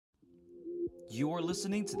You are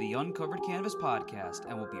listening to the Uncovered Canvas podcast,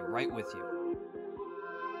 and we'll be right with you.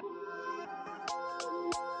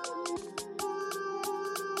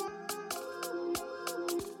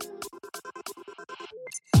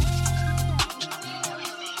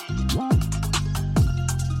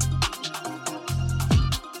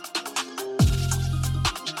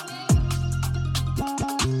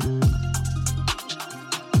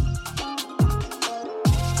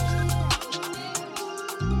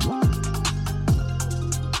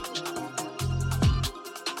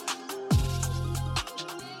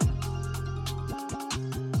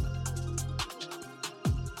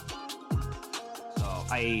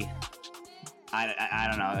 I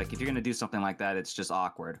don't know, like if you're gonna do something like that, it's just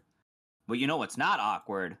awkward. But you know what's not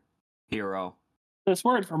awkward, Hero? This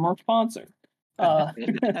word from our sponsor. No,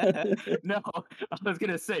 I was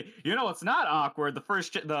gonna say, you know what's not awkward?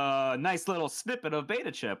 The nice little snippet of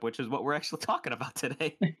beta chip, which is what we're actually talking about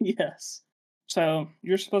today. Yes. So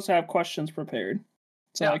you're supposed to have questions prepared,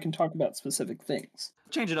 so Yeah. I can talk about specific things.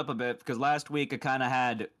 Change it up a bit because last week I kind of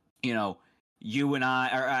had, you and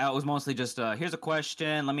I was mostly just here's a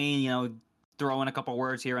question. Let me, throw in a couple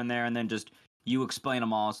words here and there, and then just you explain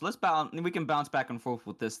them all. So we can bounce back and forth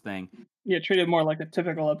with this thing. Yeah, treat it more like a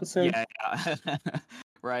typical episode. Yeah.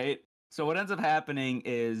 Right. So what ends up happening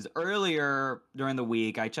is earlier during the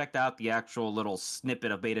week, I checked out the actual little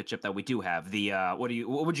snippet of beta chip that we do have. The what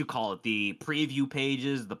would you call it? The preview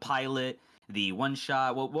pages, the pilot, the one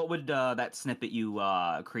shot. What would that snippet you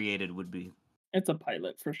created would be? It's a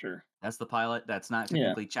pilot for sure. That's the pilot. That's not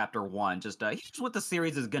technically chapter 1. Just here's what the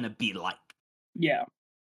series is gonna be like. Yeah.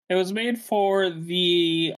 It was made for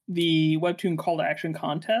the Webtoon Call to Action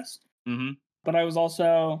contest. Mm-hmm. But I was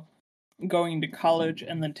also going to college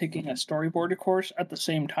and then taking a storyboard course at the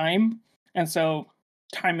same time. And so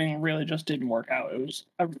timing really just didn't work out. It was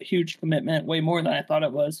a huge commitment, way more than I thought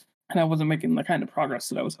it was. And I wasn't making the kind of progress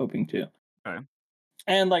that I was hoping to. Okay.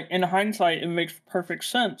 And like in hindsight, it makes perfect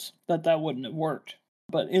sense that wouldn't have worked.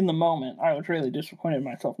 But in the moment, I was really disappointed in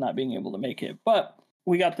myself not being able to make it. But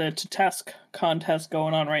we got the Task contest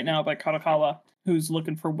going on right now by Katakawa, who's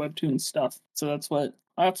looking for Webtoon stuff. So that's what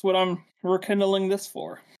I'm rekindling this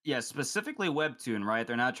for. Yeah, specifically Webtoon, right?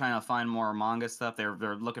 They're not trying to find more manga stuff. They're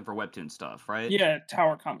looking for Webtoon stuff, right? Yeah,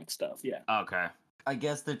 Tower comic stuff, yeah. Okay. I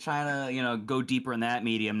guess they're trying to, go deeper in that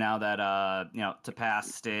medium now that,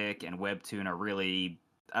 Tapastic and Webtoon are really,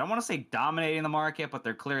 I don't want to say dominating the market, but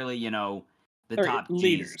they're clearly, they're top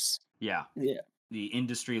leaders. Yeah. Yeah. The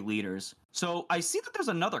industry leaders. So I see that there's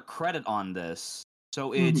another credit on this.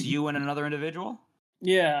 So it's you and another individual?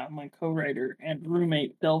 Yeah, my co-writer and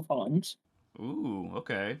roommate, Delphons. Ooh,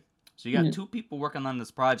 okay. So you got two people working on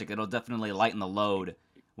this project. It'll definitely lighten the load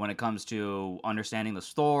when it comes to understanding the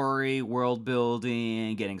story, world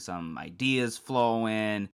building, getting some ideas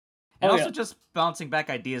flowing, and also just bouncing back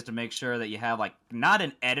ideas to make sure that you have, like, not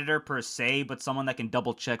an editor per se, but someone that can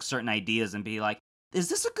double check certain ideas and be like, is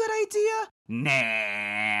this a good idea?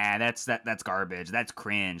 Nah, that's garbage. That's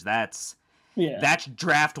cringe. That's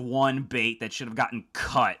draft 1 bait that should have gotten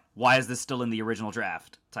cut. Why is this still in the original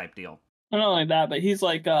draft type deal? Not only that, but he's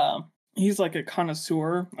like a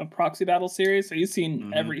connoisseur of Proxy Battle series, so he's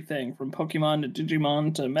seen everything from Pokemon to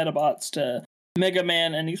Digimon to Metabots to Mega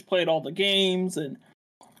Man, and he's played all the games, and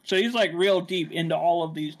so he's like real deep into all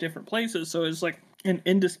of these different places. So it's like an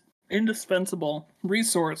indispensable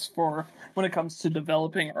resource for when it comes to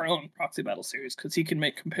developing our own Proxy Battle series, because he can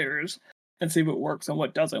make compares and see what works and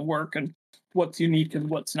what doesn't work and what's unique and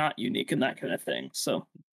what's not unique and that kind of thing. So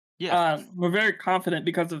we're very confident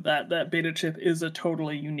because of that beta chip is a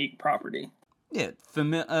totally unique property. Yeah,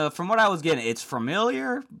 from what I was getting, it's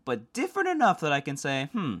familiar, but different enough that I can say,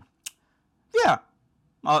 yeah.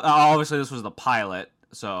 Obviously, this was the pilot,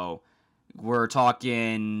 so we're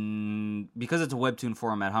talking, because it's a Webtoon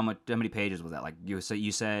format, how many pages was that? Like you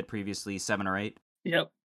said previously, 7 or 8? Yep.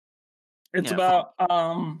 It's about,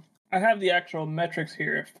 I have the actual metrics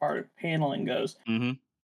here as far as paneling goes. Mm-hmm.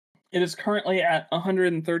 It is currently at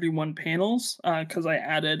 131 panels, because I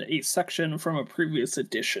added a section from a previous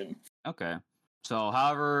edition. Okay. So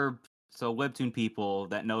Webtoon people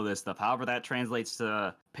that know this stuff, however that translates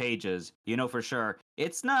to pages, for for sure,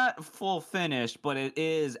 it's not full finished, but it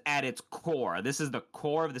is at its core. This is the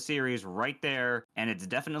core of the series right there, and it's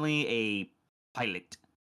definitely a pilot.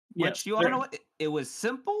 Which, you want to know what? It was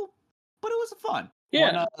simple, but it was fun.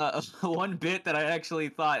 Yeah. One bit that I actually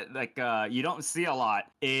thought, like, you don't see a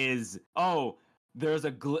lot is, there's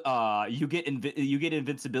you get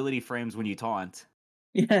invincibility frames when you taunt.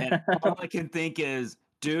 Yeah. And all I can think is,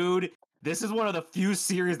 dude, this is one of the few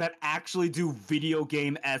series that actually do video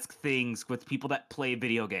game-esque things with people that play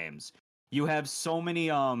video games. You have so many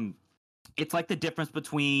It's like the difference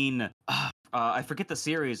between I forget the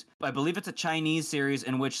series. I believe it's a Chinese series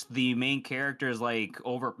in which the main character is like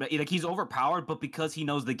he's overpowered, but because he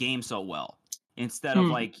knows the game so well, instead of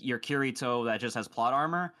like your Kirito that just has plot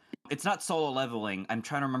armor. It's not solo leveling. I'm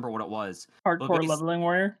trying to remember what it was, but Hardcore leveling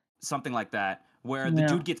warrior. something like that, where the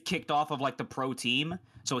dude gets kicked off of like the pro team,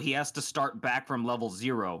 so he has to start back from level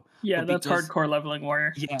 0. Yeah, that's hardcore leveling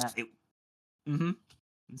warrior. Yeah.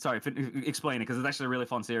 Sorry, explain it, because it's actually a really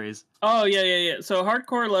fun series. Oh, yeah. So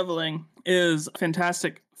Hardcore Leveling is a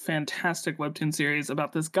fantastic webtoon series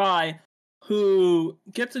about this guy who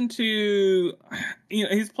gets into,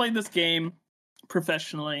 he's played this game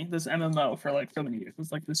professionally, this MMO, for like so many years.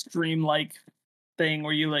 It's like this dream-like thing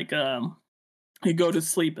where you like, you go to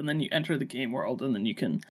sleep and then you enter the game world and then you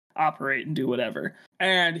can operate and do whatever.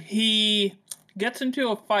 And he gets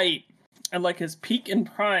into a fight at like his peak in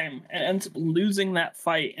prime and ends up losing that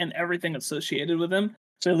fight and everything associated with him.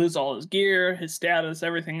 So he loses all his gear, his status,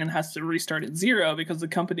 everything, and has to restart at 0 because the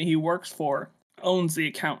company he works for owns the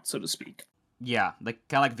account, so to speak. Yeah, like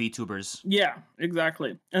kind of like VTubers. Yeah,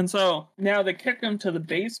 exactly. And so now they kick him to the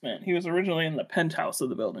basement. He was originally in the penthouse of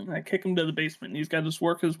the building. They kick him to the basement, and he's got to just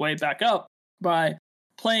work his way back up by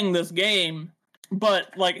playing this game.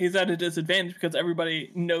 But like he's at a disadvantage because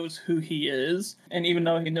everybody knows who he is, and even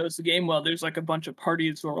though he knows the game well, there's like a bunch of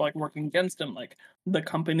parties who are like working against him, like the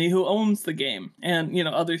company who owns the game, and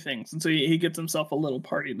other things. And so he gets himself a little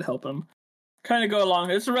party to help him kind of go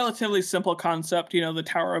along. It's a relatively simple concept, the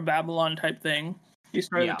Tower of Babylon type thing. You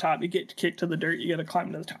start at the top, you get kicked to the dirt, you got to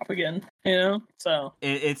climb to the top again. So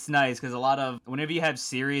it's nice because a lot of whenever you have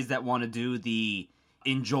series that want to do the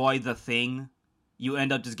enjoy the thing, you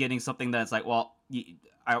end up just getting something that's like, well,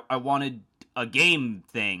 I wanted a game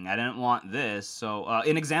thing. I didn't want this. So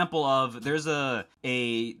an example of there's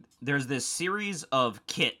this series of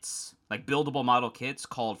kits, like buildable model kits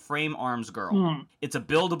called Frame Arms Girl. It's a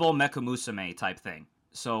buildable Mecha Musume type thing.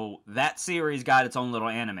 So that series got its own little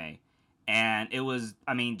anime. And it was,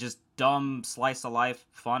 just dumb slice of life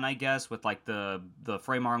fun, I guess, with like the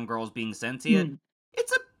Frame Arm Girls being sentient.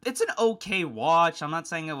 It's an okay watch. I'm not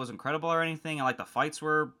saying it was incredible or anything. And like the fights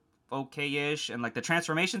were okay-ish, and like the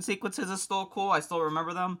transformation sequences are still cool. I still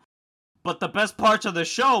remember them. But the best part of the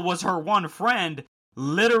show was her one friend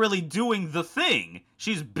literally doing the thing.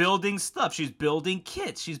 She's building stuff. She's building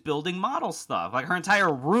kits. She's building model stuff. Like her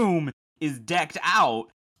entire room is decked out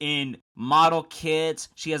in model kits.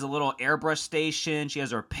 She has a little airbrush station. She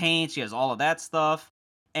has her paint. She has all of that stuff.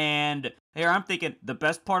 And here I'm thinking the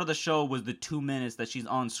best part of the show was the 2 minutes that she's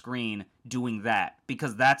on screen doing that,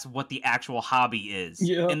 because that's what the actual hobby is.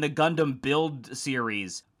 Yeah. In the Gundam Build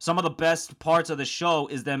series, some of the best parts of the show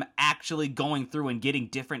is them actually going through and getting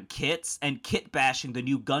different kits and kit bashing the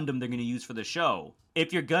new Gundam they're going to use for the show.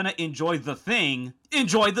 If you're going to enjoy the thing,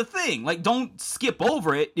 enjoy the thing. Like, don't skip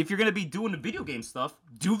over it. If you're going to be doing the video game stuff,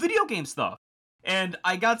 do video game stuff. And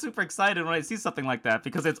I got super excited when I see something like that,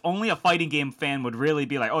 because it's only a fighting game fan would really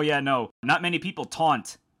be like, oh yeah, no, not many people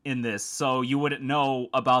taunt in this, so you wouldn't know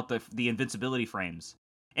about the invincibility frames.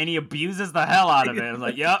 And he abuses the hell out of it. I was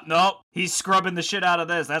like, yep, nope, he's scrubbing the shit out of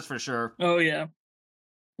this, that's for sure. Oh yeah.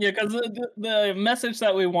 Yeah, because the message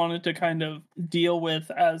that we wanted to kind of deal with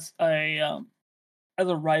as a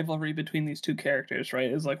rivalry between these two characters,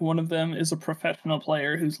 right, is like one of them is a professional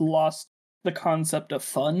player who's lost the concept of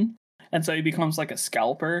fun. And so he becomes like a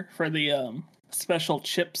scalper for the special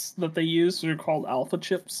chips that they use. They're called alpha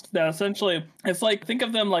chips. That essentially, it's like, think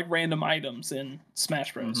of them like random items in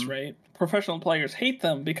Smash Bros, right? Professional players hate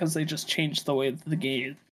them because they just change the way that the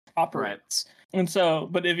game operates. Right. And so,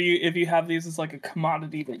 but if you have these as like a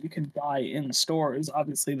commodity that you can buy in stores,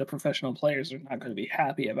 obviously the professional players are not going to be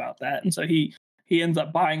happy about that. And so he ends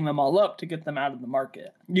up buying them all up to get them out of the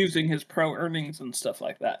market, using his pro earnings and stuff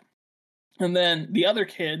like that. And then the other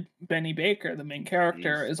kid, Benny Baker, the main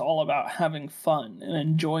character, is all about having fun and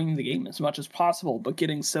enjoying the game as much as possible, but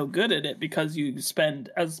getting so good at it because you spend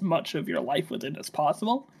as much of your life with it as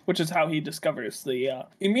possible, which is how he discovers the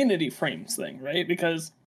immunity frames thing, right?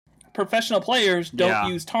 Because professional players don't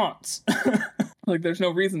use taunts. Like, there's no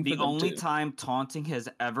reason for them to. The only time taunting has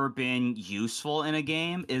ever been useful in a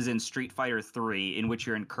game is in Street Fighter 3, in which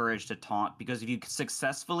you're encouraged to taunt, because if you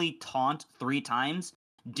successfully taunt 3 times,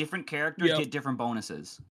 different characters get different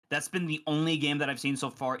bonuses. That's been the only game that I've seen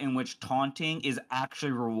so far in which taunting is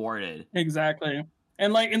actually rewarded. Exactly.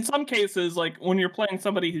 And like in some cases, like when you're playing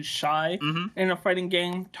somebody who's shy in a fighting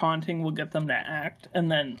game, taunting will get them to act,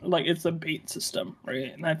 and then like it's a bait system,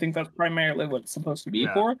 right? And I think that's primarily what it's supposed to be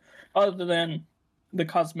for, other than the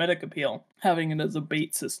cosmetic appeal, having it as a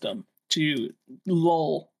bait system to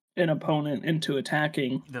lull an opponent into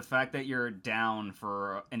attacking. The fact that you're down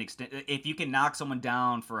for an extent, if you can knock someone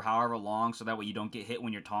down for however long, so that way you don't get hit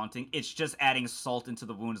when you're taunting, it's just adding salt into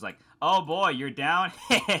the wound. It's like, oh boy, you're down.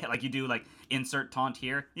 Like you do, like insert taunt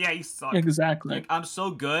here. Yeah, you suck. Exactly. Like, I'm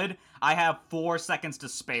so good. I have 4 seconds to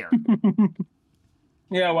spare.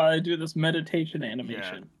 Yeah, while I do this meditation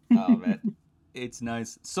animation. Yeah. Oh man, it's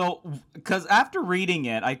nice. So, because after reading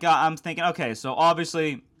it, I'm thinking, okay, so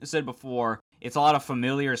obviously, I said before, it's a lot of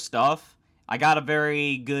familiar stuff. I got a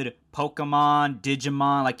very good Pokemon,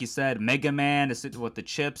 Digimon, like you said, Mega Man, to sit with the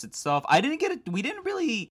chips itself. We didn't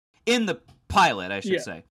really, in the pilot, I should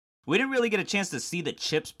say, we didn't really get a chance to see the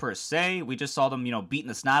chips per se. We just saw them, beating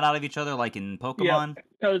the snot out of each other, like in Pokemon. Yeah,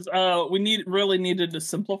 because we really needed to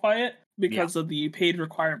simplify it because of the paid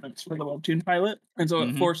requirements for the webtoon pilot, and so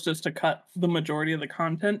it forced us to cut the majority of the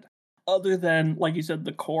content, other than, like you said,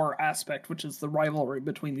 the core aspect, which is the rivalry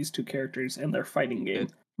between these two characters and their fighting game.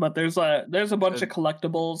 But there's a bunch of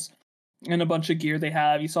collectibles and a bunch of gear they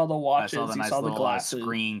have. You saw the watches, I saw the nice saw the little glasses,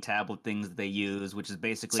 screen tablet things that they use, which is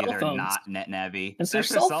basically cell they're phones. not NetNavi. It's their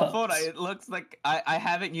That's their cell phone. phones. It looks like I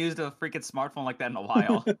haven't used a freaking smartphone like that in a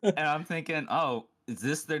while, and I'm thinking, oh, is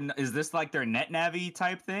this like their NetNavi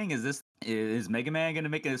type thing? Is Mega Man gonna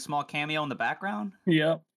make a small cameo in the background?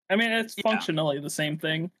 Yeah. I mean, it's functionally the same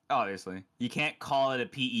thing. Obviously, you can't call it a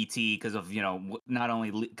PET because of not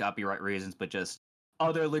only copyright reasons, but just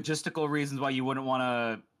other logistical reasons why you wouldn't want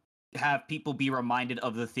to have people be reminded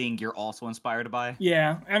of the thing you're also inspired by.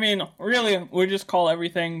 Yeah, I mean, really, we just call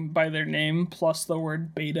everything by their name plus the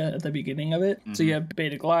word beta at the beginning of it. Mm-hmm. So you have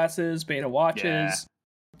beta glasses, beta watches,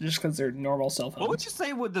 just because they're normal cell phones. What would you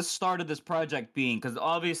say would the start of this project being? Because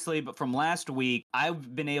obviously, but from last week,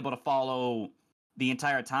 I've been able to follow the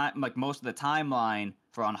entire time, like most of the timeline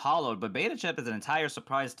for Unhallowed, but Beta Chip is an entire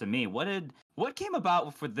surprise to me. What came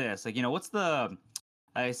about for this? Like, what's the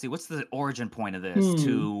origin point of this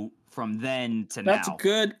to from then to now? That's a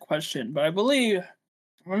good question, but I want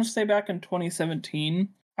to say back in 2017,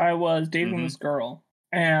 I was dating this girl,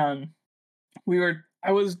 and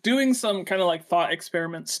I was doing some kind of like thought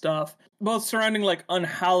experiment stuff, both surrounding like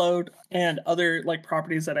Unhallowed and other like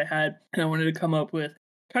properties that I had, and I wanted to come up with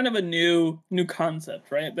kind of a new concept,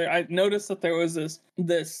 right? I noticed that there was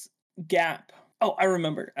this gap. Oh, I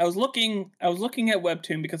remember. I was looking at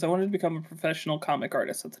Webtoon because I wanted to become a professional comic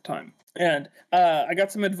artist at the time. And I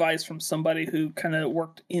got some advice from somebody who kind of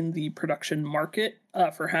worked in the production market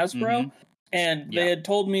for Hasbro. And they had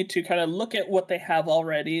told me to kind of look at what they have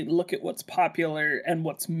already, look at what's popular and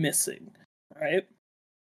what's missing, right?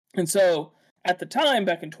 And so at the time,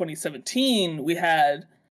 back in 2017, we had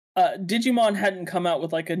Digimon hadn't come out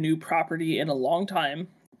with like a new property in a long time,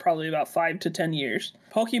 probably about 5 to 10 years.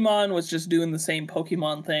 Pokemon was just doing the same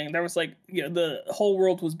Pokemon thing. There was like, the whole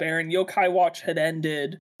world was barren. Yokai Watch had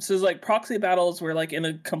ended. So it was like proxy battles were like in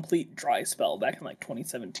a complete dry spell back in like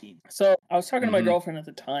 2017. So I was talking to my girlfriend at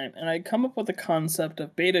the time, and I'd come up with the concept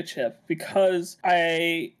of Beta Chip because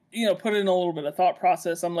I put in a little bit of thought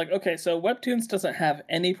process. I'm like, okay, so Webtoons doesn't have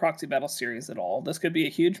any proxy battle series at all. This could be a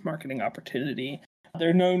huge marketing opportunity. There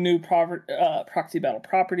are no new proxy battle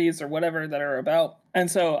properties or whatever that are about. And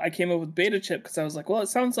so I came up with Beta Chip because I was like, well, it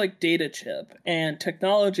sounds like Data Chip. And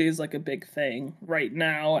technology is like a big thing right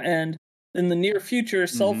now. And in the near future,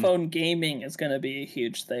 cell phone gaming is going to be a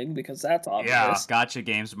huge thing because that's obvious. Yeah, gotcha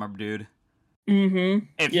games, my dude.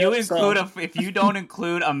 If you don't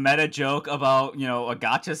include a meta joke about, a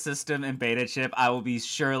gotcha system in Beta Chip, I will be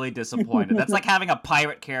surely disappointed. That's like having a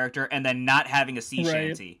pirate character and then not having a sea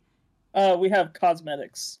shanty. We have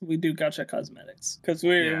cosmetics. We do gacha cosmetics because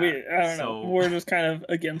we're just kind of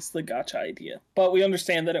against the gacha idea, but we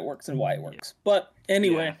understand that it works and why it works. But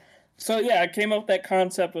anyway, so I came up with that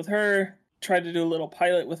concept with her. Tried to do a little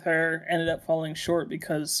pilot with her, ended up falling short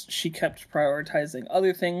because she kept prioritizing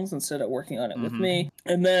other things instead of working on it with me.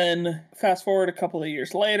 And then fast forward a couple of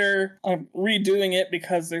years later, I'm redoing it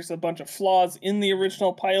because there's a bunch of flaws in the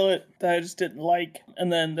original pilot that I just didn't like.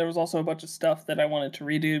 And then there was also a bunch of stuff that I wanted to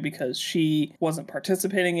redo because she wasn't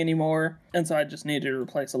participating anymore. And so I just needed to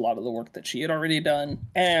replace a lot of the work that she had already done.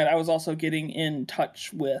 And I was also getting in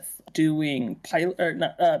touch with doing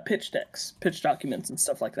pitch decks, pitch documents and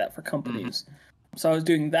stuff like that for companies. So I was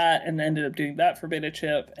doing that and ended up doing that for Beta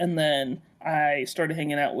Chip. And then I started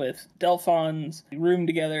hanging out with Delphon's, we roomed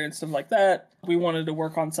together and stuff like that. We wanted to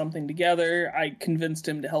work on something together. I convinced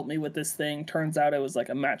him to help me with this thing. Turns out it was like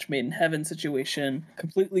a match made in heaven situation.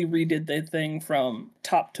 Completely redid the thing from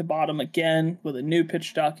top to bottom again with a new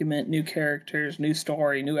pitch document, new characters, new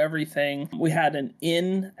story, new everything. We had an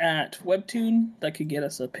in at Webtoon that could get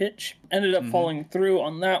us a pitch. Ended up falling through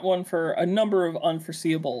on that one for a number of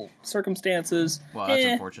unforeseeable circumstances. Well, that's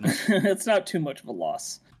unfortunate. It's not too much of a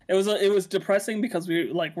loss. It was depressing because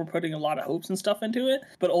we were putting a lot of hopes and stuff into it,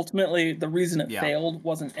 but ultimately the reason it failed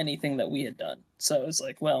wasn't anything that we had done. So it's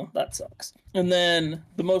like, well, that sucks. And then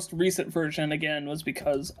the most recent version again was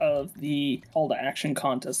because of the call to action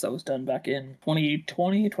contest that was done back in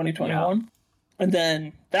 2020, 2021. Yeah. And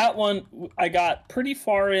then that one I got pretty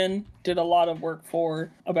far in, did a lot of work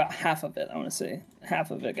for. About half of it, I want to say.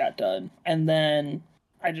 Half of it got done. And then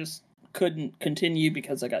I just couldn't continue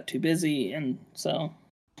because I got too busy, and so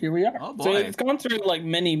here we are. Oh boy. So it's gone through like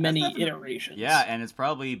many iterations. Yeah, and it's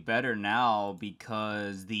probably better now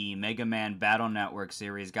because the Mega Man Battle Network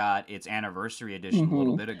series got its anniversary edition a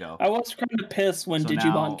little bit ago. I was kind of pissed when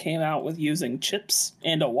Digimon came out with using chips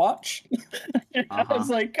and a watch. I was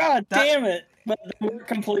like, God damn it. But they were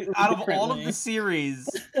completely out of all of the series,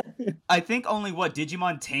 I think only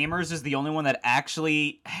Digimon Tamers is the only one that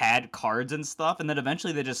actually had cards and stuff, and then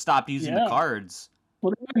eventually they just stopped using the cards.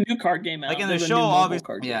 Well, they have a new card game out. Like in the show,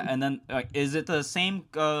 obviously, and then is it the same?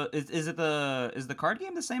 Is the card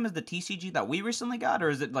game the same as the TCG that we recently got, or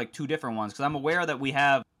is it like two different ones? Because I'm aware that we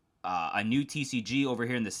have a new TCG over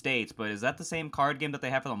here in the States, but is that the same card game that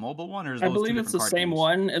they have for the mobile one, or is those I believe it's the same games?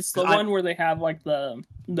 One. It's the one where they have like the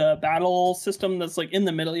battle system that's like in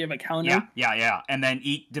the middle. You have a counter. Yeah. And then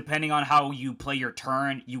depending on how you play your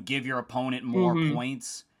turn, you give your opponent more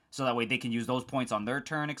points, so that way they can use those points on their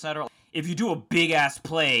turn, etc. If you do a big ass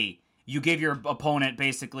play, you give your opponent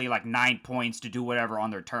basically like 9 points to do whatever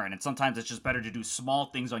on their turn. And sometimes it's just better to do small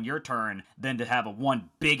things on your turn than to have one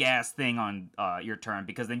big ass thing on your turn,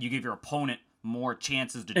 because then you give your opponent more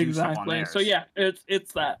chances to do stuff on theirs. So yeah,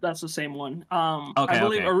 it's that's the same one. I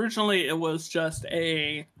believe originally it was just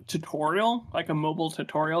a tutorial, like a mobile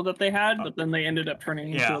tutorial that they had, but then they ended up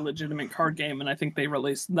turning into a legitimate card game, and I think they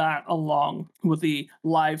released that along with the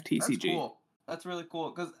live TCG. That's cool. That's really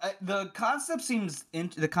cool, because the concept seems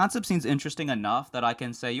interesting enough that I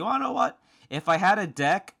can say, you want to know what? If I had a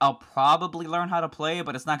deck, I'll probably learn how to play,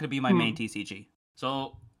 but it's not going to be my main TCG.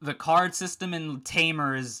 So the card system in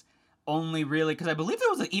Tamers only really, because I believe there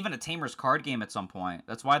was even a Tamers card game at some point.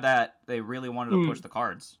 That's why they really wanted to push the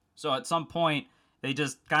cards. So at some point they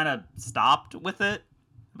just kind of stopped with it,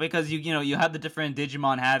 because you had the different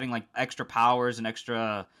Digimon having like extra powers and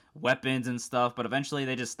extra weapons and stuff, but eventually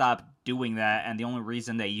they just stopped doing that, and the only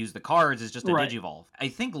reason they use the cards is just to Digivolve. I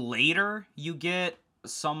think later you get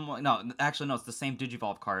it's the same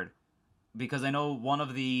Digivolve card, because I know one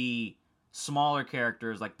of the smaller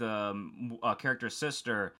characters, like the character's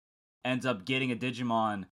sister, ends up getting a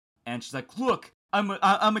Digimon, and she's like, look, I'm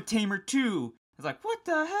a tamer too. It's like, what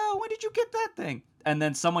the hell? When did you get that thing? And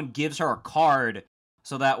then someone gives her a card,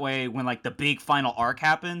 so that way, when, like, the big final arc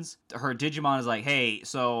happens, her Digimon is like, hey,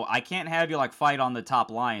 so I can't have you, like, fight on the top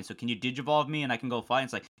line, so can you Digivolve me and I can go fight? And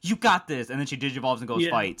it's like, you got this! And then she Digivolves and goes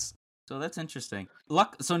fights. So that's interesting.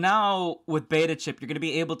 So now, with Beta Chip, you're going to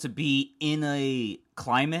be able to be in a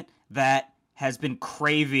climate that has been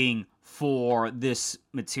craving for this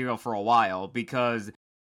material for a while, because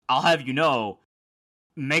I'll have you know,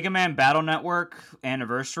 Mega Man Battle Network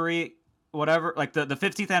Anniversary, whatever, like the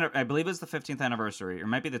 15th, I believe it's the 15th anniversary, or it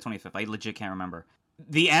might be the 25th, I legit can't remember.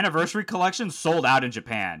 The anniversary collection sold out in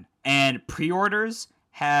Japan, and pre-orders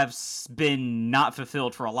have been not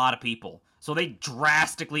fulfilled for a lot of people. So they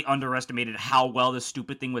drastically underestimated how well this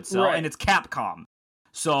stupid thing would sell, and it's Capcom.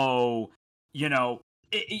 So,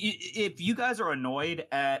 if you guys are annoyed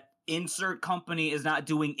at insert company is not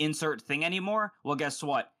doing insert thing anymore, well, guess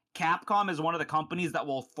what? Capcom is one of the companies that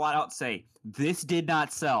will flat out say, this did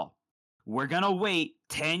not sell. We're going to wait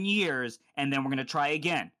 10 years, and then we're going to try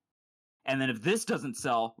again. And then if this doesn't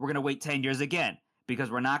sell, we're going to wait 10 years again,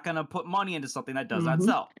 because we're not going to put money into something that does not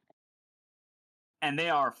sell. And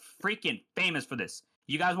they are freaking famous for this.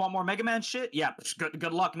 You guys want more Mega Man shit? Yeah,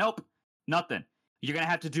 good luck. Nope. Nothing. You're going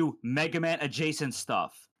to have to do Mega Man adjacent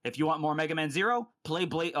stuff. If you want more Mega Man Zero,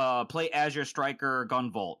 play Azure Striker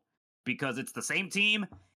Gunvolt, because it's the same team.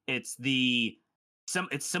 It's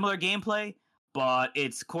it's similar gameplay, but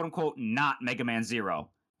it's quote-unquote not Mega Man Zero,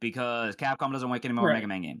 because Capcom doesn't make any more Mega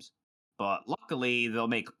Man games. But luckily, they'll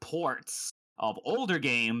make ports of older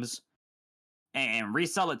games and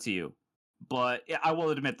resell it to you. But I will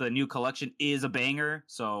admit the new collection is a banger.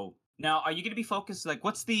 So now, are you going to be focused, like,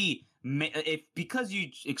 what's the if because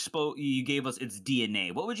you gave us its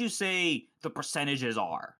DNA, what would you say the percentages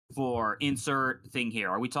are for insert thing here?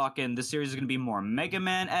 Are we talking this series is going to be more Mega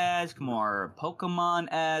Man-esque, more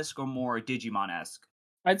Pokemon-esque, or more Digimon-esque?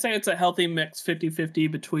 I'd say it's a healthy mix,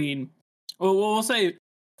 50-50 between. Well, we'll say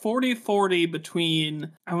 40-40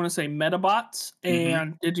 between. I want to say Metabots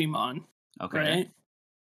and Digimon. Okay. Right.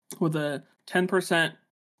 With a 10%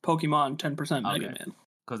 Pokemon, 10% Mega Man.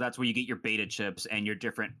 Because that's where you get your beta chips and your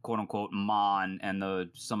different quote unquote mon and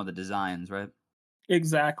some of the designs, right?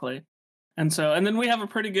 Exactly. And then we have a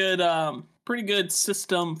pretty good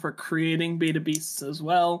system for creating beta beasts as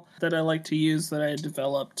well that I like to use that I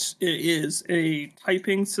developed. It is a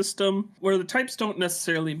typing system where the types don't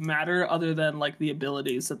necessarily matter other than like the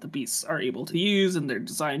abilities that the beasts are able to use and their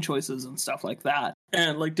design choices and stuff like that.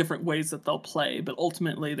 And like different ways that they'll play, but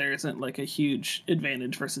ultimately there isn't like a huge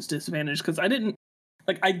advantage versus disadvantage because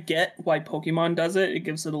I get why Pokemon does it. It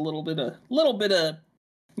gives it a little bit of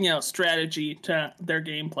strategy to their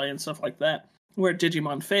gameplay and stuff like that. Where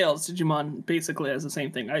Digimon fails, Digimon basically has the same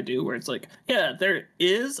thing I do, where it's like, yeah, there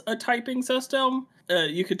is a typing system.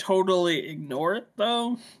 You could totally ignore it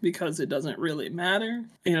though, because it doesn't really matter.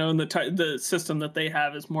 And the system that they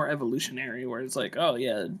have is more evolutionary, where it's like, oh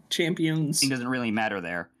yeah, champions. It doesn't really matter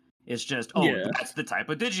there. It's just, that's the type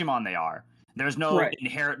of Digimon they are. There's no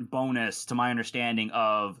inherent bonus, to my understanding,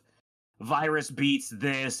 of virus beats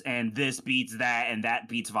this and this beats that and that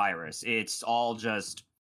beats virus. It's all just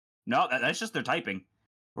that's just their typing.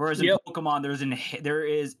 Whereas in Pokemon, there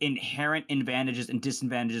is inherent advantages and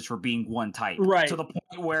disadvantages for being one type. Right. To the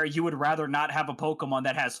point where you would rather not have a Pokemon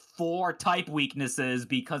that has 4 type weaknesses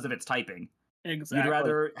because of its typing. Exactly. You'd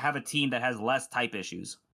rather have a team that has less type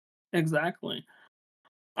issues. Exactly.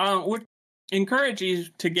 Would encourage you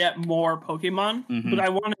to get more Pokemon, but I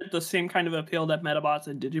wanted the same kind of appeal that Metabots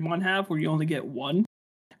and Digimon have, where you only get one,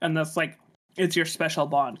 and that's like it's your special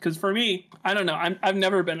bond. Because for me, I don't know, I've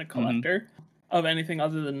never been a collector of anything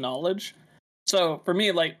other than knowledge, so for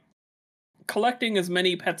me, like collecting as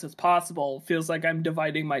many pets as possible feels like I'm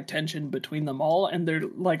dividing my attention between them all, and they're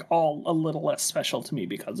like all a little less special to me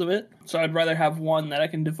because of it. So I'd rather have one that I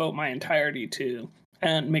can devote my entirety to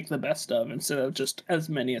and make the best of instead of just as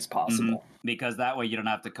many as possible. Because that way you don't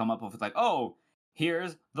have to come up with like, oh,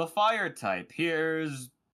 here's the fire type. Here's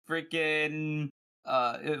freaking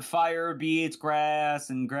fire beats grass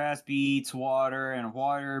and grass beats water and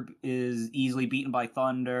water is easily beaten by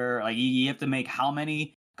thunder. Like you have to make how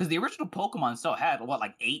many? Because the original Pokemon still had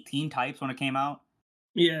like 18 types when it came out.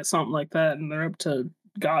 Yeah, something like that, and they're up to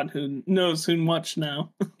God who knows who much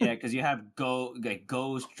now. Yeah, because you have Ghost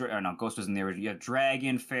was in the original. You have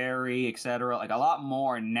Dragon, Fairy, etc. Like a lot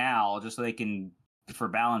more now, just so they can, for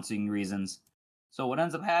balancing reasons. So what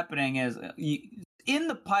ends up happening is, in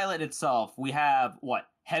the pilot itself, we have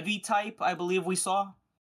Heavy type, I believe we saw.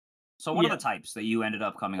 So what are the types that you ended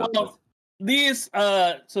up coming up with? These,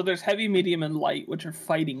 so there's heavy, medium, and light, which are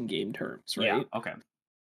fighting game terms, right? Yeah. Okay.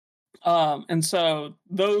 And so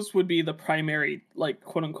those would be the primary, like,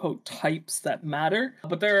 quote unquote types that matter.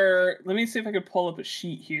 But let me see if I could pull up a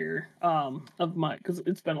sheet here, of because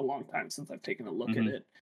it's been a long time since I've taken a look at it.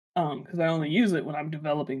 Because I only use it when I'm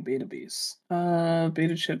developing beta beasts.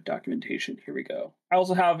 Beta chip documentation, here we go. I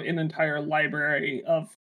also have an entire library of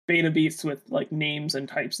beta beasts with like names and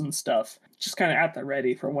types and stuff, just kind of at the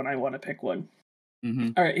ready for when I want to pick one.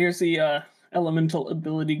 All right, here's the elemental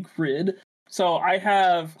ability grid. So I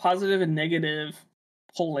have positive and negative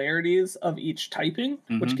polarities of each typing,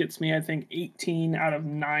 which gets me, I think, 18 out of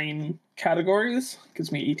 9 categories.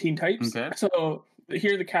 Gives me 18 types. Okay. So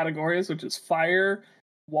here are the categories, which is fire,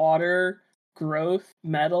 water, growth,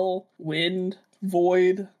 metal, wind,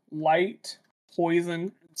 void, light,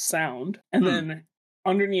 poison, sound. And then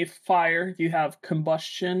underneath fire, you have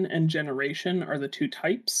combustion and generation are the 2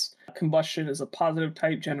 types. Combustion is a positive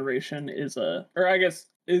type, generation is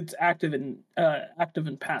it's active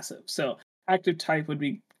and passive. So active type would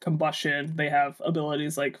be combustion. They have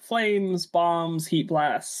abilities like flames, bombs, heat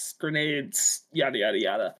blasts, grenades, yada yada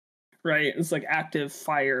yada. Right? It's like active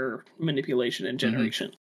fire manipulation and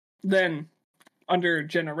generation. Then under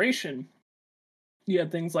generation, you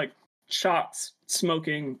have things like shots,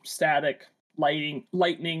 smoking, static,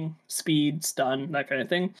 lightning, speed, stun, that kind of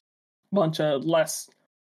thing. Bunch of less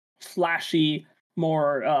flashy,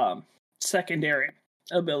 more secondary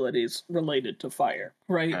abilities related to fire,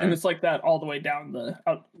 right? And it's like that all the way down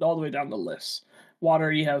the list.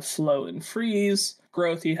 Water, you have slow and freeze.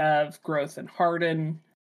 Growth, you have growth and harden.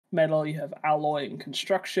 Metal, you have alloy and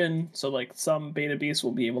construction. So like some beta beasts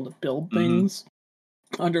will be able to build things.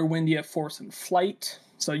 Under wind, you have force and flight.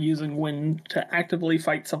 So using wind to actively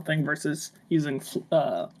fight something versus using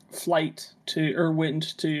flight to or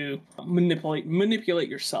wind to manipulate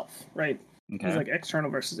yourself, right? Okay. It's like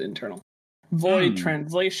external versus internal. Void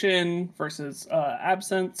translation versus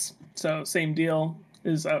absence. So same deal.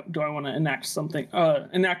 Is do I want to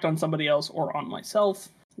enact on somebody else or on myself?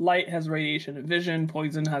 Light has radiation and vision.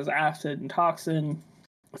 Poison has acid and toxin.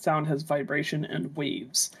 Sound has vibration and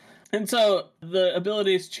waves. And so the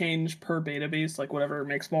abilities change per beta beast, like whatever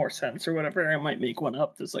makes more sense or whatever. I might make one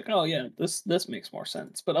up that's like, oh yeah, this makes more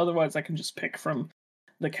sense. But otherwise, I can just pick from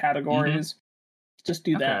the categories. Just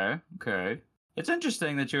do that. Okay. It's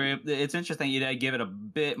interesting that It's interesting you give it a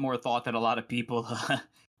bit more thought than a lot of people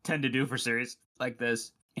tend to do for series like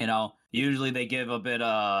this. You know, usually they give a bit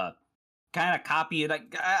kind of copy.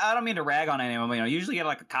 Like I don't mean to rag on anyone, but, usually get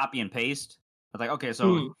like a copy and paste. It's like, okay,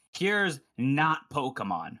 so here's not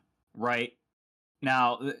Pokemon. Right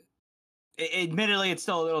now, admittedly, it's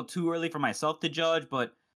still a little too early for myself to judge,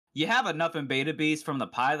 but you have enough in Beta Beast from the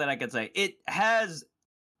pie that I could say it has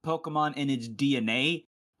Pokemon in its DNA,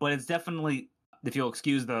 but it's definitely, if you'll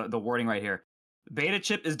excuse the wording right here, Beta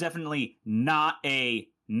Chip is definitely not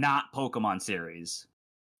Pokemon series.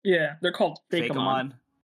 Yeah, they're called Fakeamon.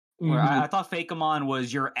 Where I thought Fakeamon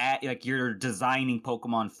was you're designing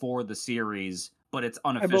Pokemon for the series, but it's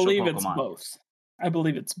unofficial Pokemon. I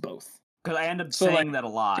believe it's both. Because I end up saying that a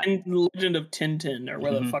lot. Legend of Tintin, or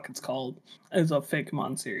whatever the fuck it's called, is a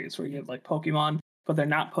Fakemon series where you have like Pokemon, but they're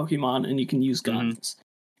not Pokemon, and you can use guns.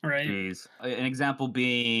 Right? Jeez. An example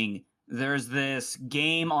being, there's this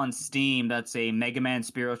game on Steam that's a Mega Man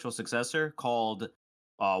spiritual successor called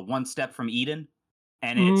One Step from Eden.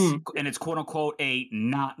 And it's quote unquote a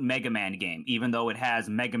not Mega Man game, even though it has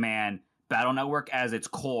Mega Man Battle Network as its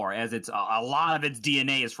core, as its a lot of its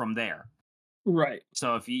DNA is from there. Right.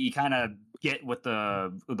 So if you kind of get what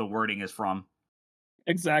the wording is from.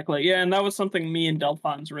 Exactly. Yeah, and that was something me and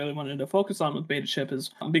Delphons really wanted to focus on with Beta Chip,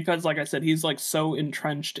 is because, like I said, he's like so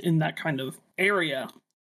entrenched in that kind of area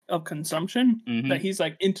of consumption that he's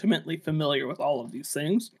like intimately familiar with all of these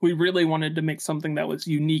things. We really wanted to make something that was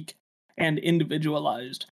unique and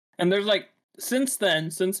individualized. And there's like, since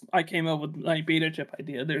I came up with my Beta Chip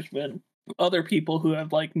idea, there's been other people who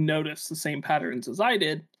have like noticed the same patterns as I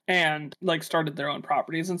did and like started their own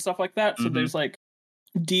properties and stuff like that. So there's like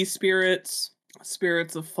D-Spirits,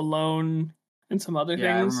 Spirits of Falone, and some other things.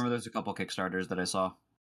 Yeah, I remember there's a couple Kickstarters that I saw.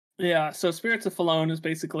 Yeah, so Spirits of Falone is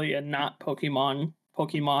basically a not Pokemon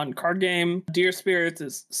card game. Deer Spirits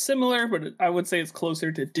is similar, but I would say it's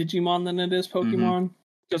closer to Digimon than it is Pokemon,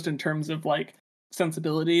 just in terms of like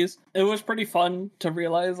sensibilities. It was pretty fun to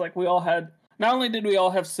realize like not only did we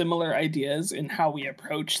all have similar ideas in how we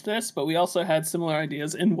approach this, but we also had similar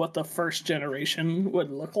ideas in what the first generation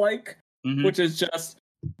would look like, which is just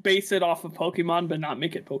base it off of Pokemon, but not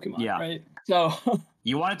make it Pokemon, right? So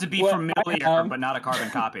you want it to be familiar, but not a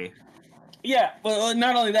carbon copy. Yeah, but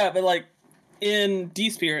not only that, but like in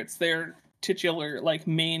D-Spirits, their titular like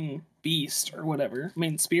main beast or whatever,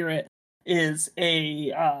 main spirit is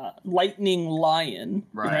a lightning lion,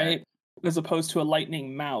 right? As opposed to a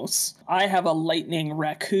lightning mouse. I have a lightning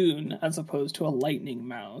raccoon as opposed to a lightning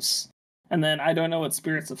mouse. And then I don't know what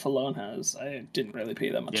Spirits of Falone has. I didn't really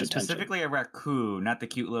pay that much attention. Specifically a raccoon, not the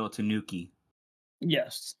cute little tanuki.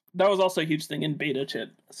 Yes. That was also a huge thing in Beta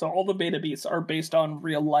Chip. So all the Beta Beasts are based on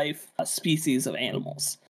real life species of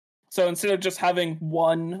animals. So instead of just having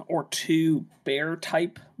one or two bear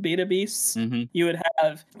type Beta Beasts, you would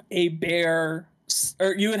have a bear,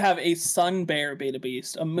 or you would have a sun bear Beta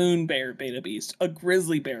Beast, a moon bear Beta Beast, a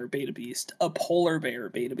grizzly bear Beta Beast, a polar bear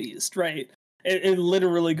Beta Beast, right? It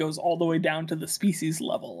literally goes all the way down to the species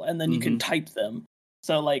level, and then you can type them.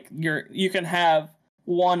 So like you can have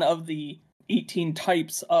one of the 18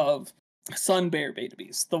 types of sun bear Beta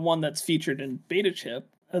Beast. The one that's featured in Beta Chip,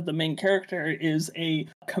 the main character is a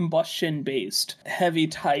combustion-based, heavy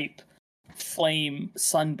type flame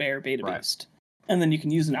sun bear Beta Beast. And then you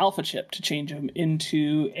can use an alpha chip to change him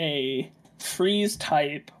into a freeze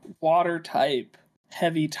type, water type,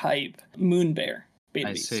 heavy type moon bear Beta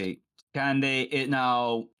Beast. I see. Kind of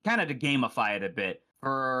to gamify it a bit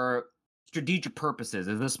for strategic purposes.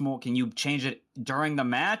 Is this more? Can you change it during the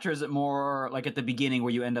match, or is it more like at the beginning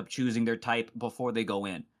where you end up choosing their type before they go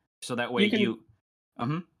in? So that way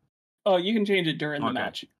Oh, you can change it during the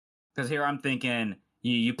match. Because here I'm thinking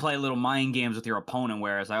you play little mind games with your opponent,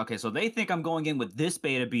 where it's like, okay, so they think I'm going in with this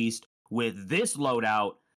Beta Beast with this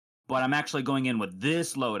loadout, but I'm actually going in with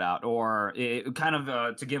this loadout. Or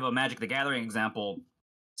to give a Magic the Gathering example,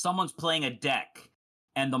 someone's playing a deck,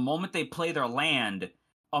 and the moment they play their land,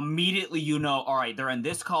 immediately all right, they're in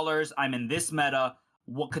this colors, I'm in this meta,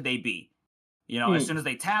 what could they be? As soon as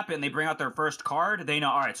they tap it and they bring out their first card, they know,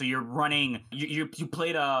 all right, so you're running, you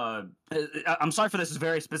played I'm sorry for this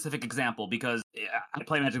very specific example because I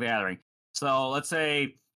play Magic the Gathering. So let's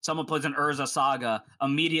say someone plays an Urza Saga,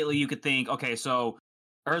 immediately you could think, okay, so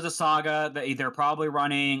Urza Saga, they're probably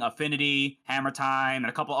running Affinity, Hammer Time, and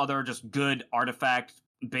a couple other just good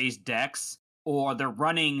artifact-based decks, or they're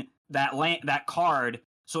running that card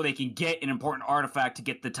so they can get an important artifact to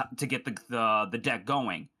get the deck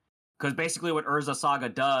going. Because basically what Urza Saga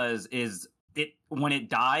does is when it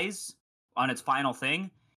dies on its final thing,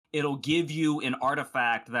 it'll give you an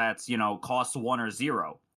artifact that's, costs 1 or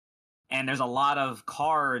 0. And there's a lot of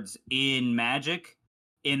cards in Magic,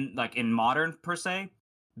 in Modern per se,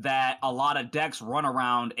 that a lot of decks run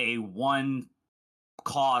around a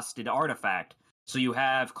 1-costed artifact. So you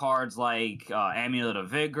have cards like Amulet of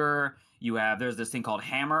Vigor, there's this thing called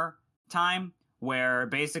Hammer Time, where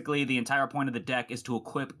basically the entire point of the deck is to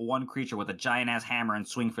equip one creature with a giant-ass hammer and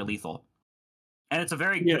swing for lethal. And it's a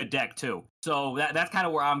very good deck, too. So that's kind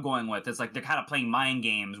of where I'm going with. It's like they're kind of playing mind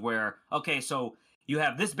games where, okay, so you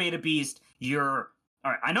have this Beta Beast, all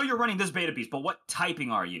right, I know you're running this Beta Beast, but what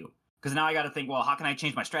typing are you? Because now I got to think, well, how can I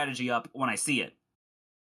change my strategy up when I see it?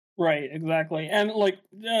 Right, exactly. And,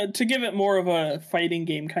 to give it more of a fighting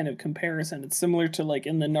game kind of comparison, it's similar to,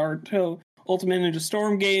 in the Naruto Ultimate Ninja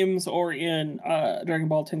Storm games or in Dragon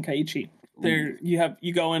Ball Tenkaichi. There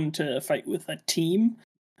you go in to fight with a team,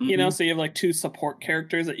 so you have 2 support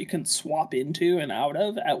characters that you can swap into and out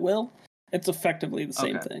of at will. It's effectively the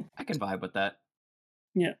same thing. I can vibe with that.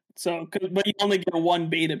 Yeah. So, but you only get 1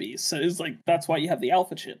 Beta Beast, so it's that's why you have the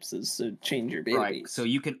Alpha chips, is to change your Beta Beast. So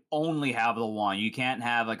you can only have the one. You can't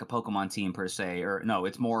have a Pokemon team per se, or no,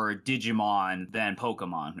 it's more Digimon than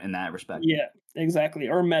Pokemon in that respect. Yeah, exactly.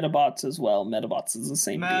 Or Metabots as well. Metabots is the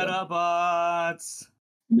same Metabots.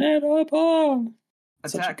 Metabots.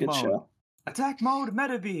 Attack mode. Show. Attack mode.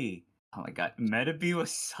 Metabee. Oh my god, Metabee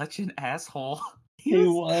was such an asshole. He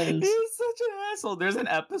was such an asshole. There's an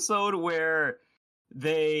episode where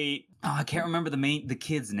I can't remember the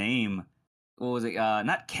kid's name. What was it?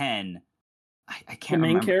 Not Ken. I can't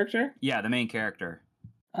remember. The main character? Yeah, the main character.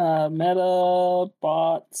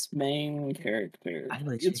 Metabots main character. I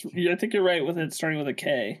think you're right with it starting with a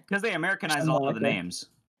K. Because they Americanized all of the names.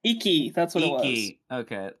 Iki, that's what it was.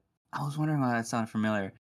 Okay. I was wondering why that sounded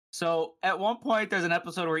familiar. So at one point there's an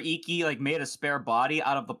episode where Iki made a spare body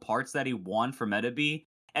out of the parts that he won for Metabee.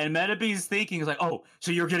 And Metabee's thinking, he's like, oh, so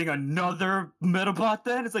you're getting another Metabot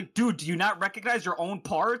then? It's like, dude, do you not recognize your own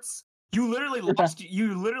parts? You literally lost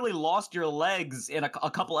your legs in a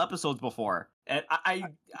couple episodes before. And I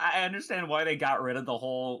understand why they got rid of the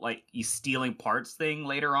whole you stealing parts thing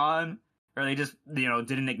later on, or they just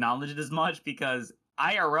didn't acknowledge it as much, because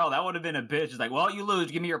IRL that would have been a bitch. It's like, well, you lose,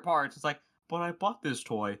 give me your parts. It's like, but I bought this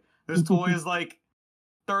toy. This toy is $30,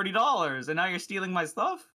 and now you're stealing my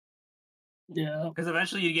stuff. Yeah. Because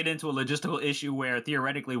eventually you get into a logistical issue where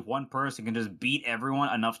theoretically one person can just beat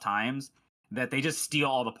everyone enough times that they just steal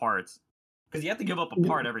all the parts. Because you have to give up a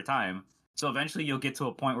part every time. So eventually you'll get to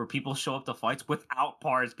a point where people show up to fights without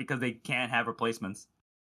parts because they can't have replacements.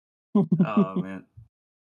 Oh, man.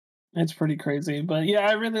 It's pretty crazy. But yeah,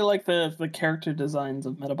 I really like the character designs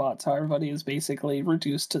of Metabots, how everybody is basically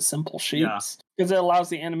reduced to simple shapes. Because it allows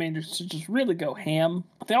the animators to just really go ham.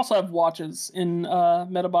 They also have watches in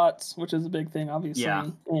Metabots, which is a big thing, obviously,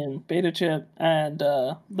 in Beta Chip. And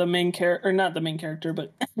the main character, or not the main character,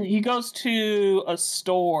 but he goes to a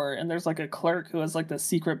store and there's a clerk who has the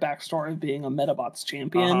secret backstory of being a Metabots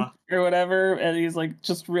champion or whatever. And he's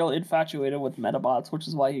just real infatuated with Metabots, which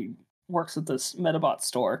is why he works at this Metabot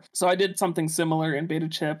store. So I did something similar in Beta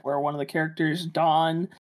Chip where one of the characters, Don,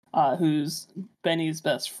 who's Benny's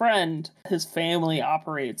best friend, his family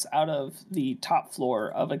operates out of the top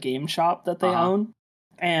floor of a game shop that they own.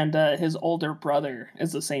 And his older brother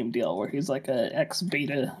is the same deal, where he's a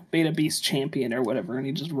ex-Beta Beast champion or whatever, and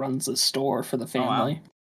he just runs a store for the family. Oh, wow.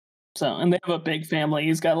 So, and they have a big family.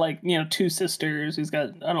 He's got 2 sisters. He's got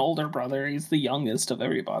an older brother. He's the youngest of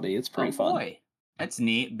everybody. It's pretty fun. Boy. That's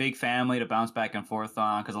neat. Big family to bounce back and forth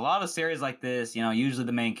on. Because a lot of series like this, usually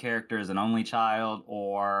the main character is an only child,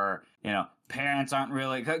 or, parents aren't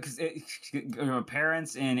really... Because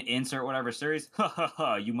parents in insert whatever series,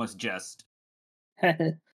 you must jest.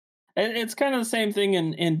 It's kind of the same thing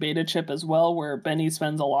in Beta Chip as well, where Benny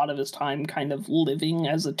spends a lot of his time kind of living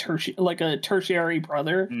as a tertiary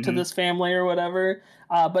brother to this family or whatever.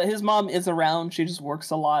 But his mom is around. She just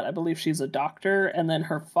works a lot. I believe she's a doctor. And then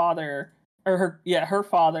her father... her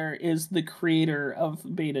father is the creator of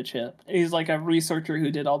Beta Chip. He's a researcher who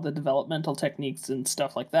did all the developmental techniques and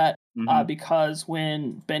stuff like that. Mm-hmm. because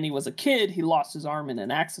when Benny was a kid, he lost his arm in an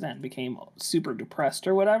accident and became super depressed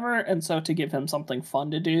or whatever. And so to give him something fun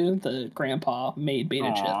to do, the grandpa made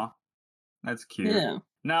Beta Chip. Aw, that's cute. Yeah.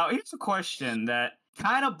 Now, here's a question that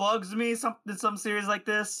kind of bugs me in some series like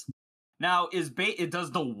this. Now,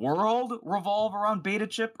 does the world revolve around Beta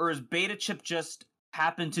Chip, or is Beta Chip just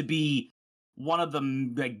happen to be one of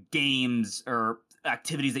the games or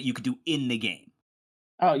activities that you could do in the game?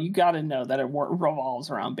 Oh, you gotta know that it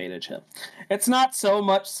revolves around Beta Chip. It's not so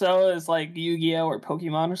much so as like Yu-Gi-Oh or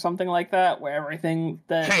Pokemon or something like that, where everything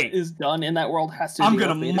that is done in that world has to. I'm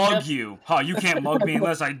gonna mug you. Huh? You can't mug me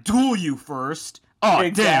unless I duel you first. Oh,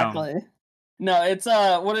 exactly. Damn. No, it's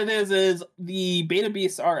what it is the Beta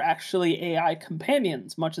Beasts are actually AI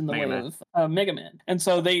companions, much in the way of Mega Man, and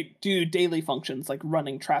so they do daily functions like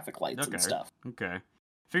running traffic lights and stuff. Okay.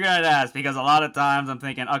 Figured I'd ask, because a lot of times I'm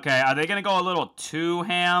thinking, okay, are they gonna go a little too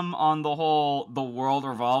ham on the world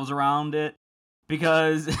revolves around it?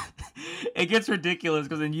 Because it gets ridiculous,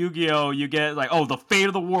 because in Yu-Gi-Oh! You get like, oh, the fate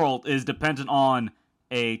of the world is dependent on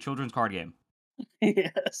a children's card game.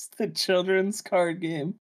 Yes, the children's card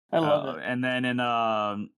game. I love it. And then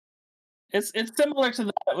in it's similar to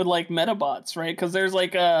that with like Metabots, right? Because there's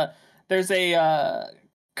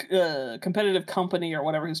a competitive company or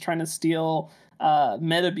whatever who's trying to steal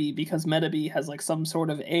Metabee, because Metabee has like some sort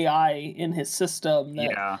of AI in his system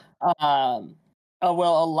that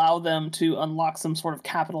will allow them to unlock some sort of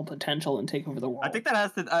capital potential and take over the world. I think that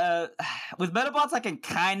has to with Metabots I can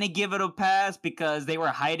kind of give it a pass, because they were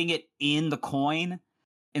hiding it in the coin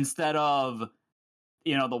instead of,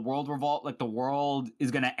 you know, the world is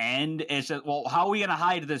gonna end. It's just, well, how are we gonna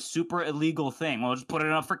hide this super illegal thing? Well, just put it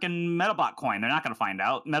in a freaking Metabot coin. They're not gonna find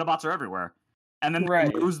out. Metabots are everywhere. And then they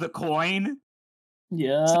lose the coin.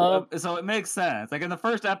 Yeah. So it makes sense. Like in the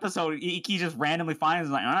first episode, Iki just randomly finds,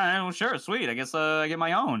 like, all right, well, sure, sweet. I guess I get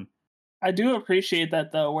my own. I do appreciate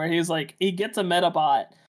that though, where he's like, he gets a Metabot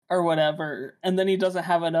or whatever, and then he doesn't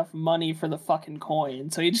have enough money for the fucking coin,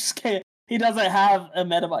 so he just can't. He doesn't have a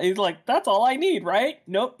Metabot. He's like, that's all I need, right?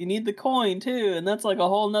 Nope, you need the coin too, and that's like a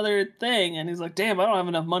whole nother thing. And he's like, damn, I don't have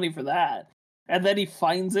enough money for that. And then he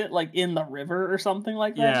finds it like in the river or something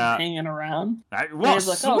like that, just hanging around. Well, he's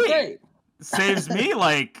like, sweet. oh, great. Saves me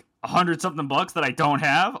like $100-something that I don't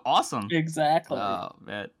have. Awesome. Exactly. Oh,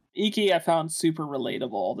 man. Iki I found super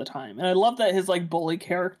relatable all the time. And I love that his like bully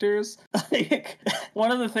characters, like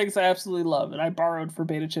one of the things I absolutely love, and I borrowed for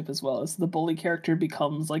Beta Chip as well, is the bully character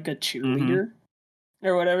becomes like a cheerleader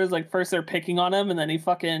or whatever. It's like first they're picking on him and then he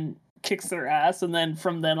fucking kicks their ass, and then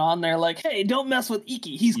from then on they're like, hey, don't mess with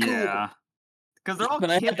Iki, he's cool. Yeah. Because they're all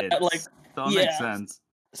kids. So it makes sense.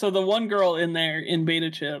 So the one girl in there in Beta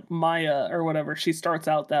Chip, Maya or whatever, she starts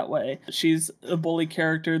out that way. She's a bully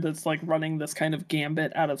character that's like running this kind of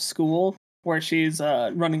gambit out of school, where she's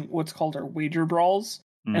running what's called her wager brawls.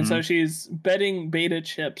 And so she's betting Beta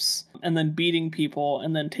Chips and then beating people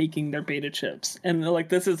and then taking their Beta Chips. And like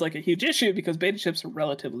this is like a huge issue because Beta Chips are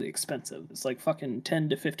relatively expensive. It's like fucking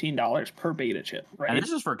 $10 to $15 per Beta Chip, right? And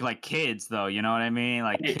this is for like kids though, you know what I mean?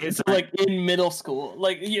 Like kids it's like in middle school.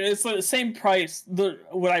 Like, you know, it's the same price.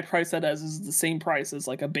 What I price that as is the same price as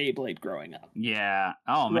like a Beyblade growing up. Yeah.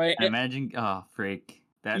 Oh man, right? Imagine freak.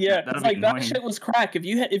 That shit was crack.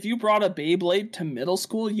 If you brought a Beyblade to middle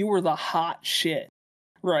school, you were the hot shit.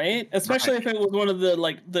 Right, especially if it was one of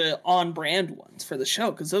the on-brand ones for the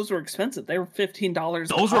show, because those were expensive. They were $15.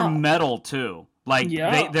 Those were metal too. Like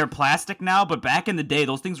they're plastic now, but back in the day,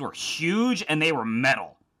 those things were huge and they were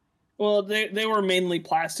metal. Well, they were mainly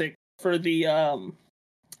plastic for the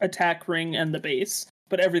attack ring and the base,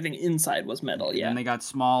 but everything inside was metal. Yeah, and they got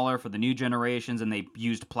smaller for the new generations, and they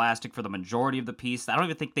used plastic for the majority of the piece. I don't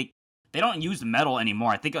even think they don't use metal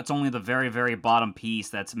anymore. I think it's only the very, very bottom piece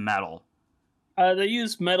that's metal. They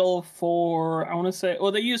used metal for, I want to say,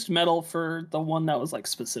 they used metal for the one that was like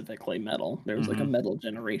specifically metal. There was like a metal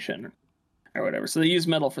generation or whatever. So they used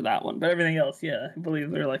metal for that one. But everything else, yeah, I believe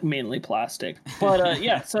they're like mainly plastic. But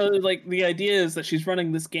yeah, so like the idea is that she's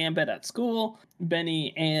running this gambit at school.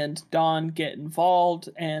 Benny and Dawn get involved,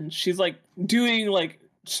 and she's like doing like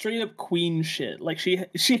straight up queen shit. Like she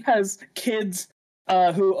has kids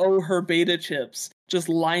who owe her Beta Chips just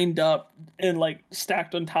lined up and like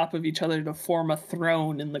stacked on top of each other to form a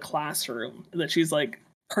throne in the classroom that she's like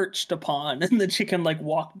perched upon, and then she can like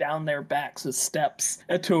walk down their backs as steps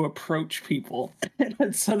to approach people.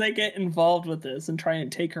 And so they get involved with this and try and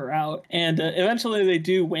take her out, and eventually they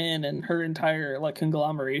do win, and her entire like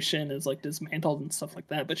conglomeration is like dismantled and stuff like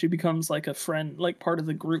that, but she becomes like a friend, like part of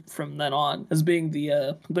the group from then on, as being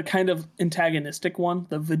the kind of antagonistic one,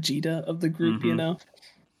 the Vegeta of the group, you know.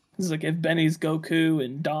 It's like if Benny's Goku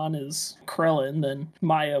and Don is Krillin, then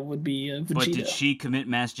Maya would be Vegeta. But did she commit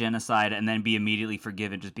mass genocide and then be immediately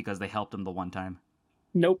forgiven just because they helped him the one time?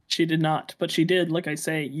 Nope, she did not. But she did, like I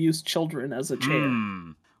say, use children as a chair.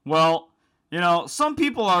 Well, some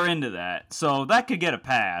people are into that, so that could get a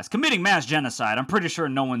pass. Committing mass genocide, I'm pretty sure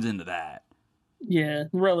no one's into that. Yeah,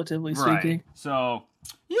 relatively speaking. Right. So,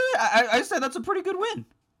 yeah, I say that's a pretty good win.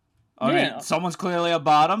 I mean, someone's clearly a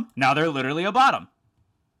bottom. Now they're literally a bottom.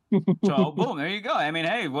 So, boom, there you go. I mean,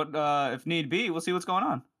 hey, what if need be, we'll see what's going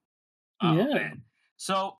on. Oh, yeah. Man.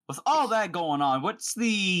 So, with all that going on, what's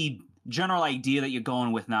the general idea that you're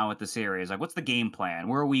going with now with the series? Like, what's the game plan?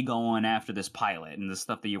 Where are we going after this pilot and the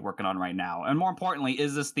stuff that you're working on right now? And more importantly,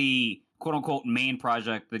 is this the quote-unquote main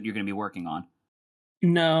project that you're going to be working on?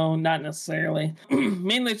 No, not necessarily.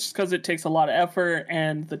 Mainly just because it takes a lot of effort,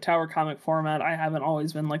 and the Tower comic format I haven't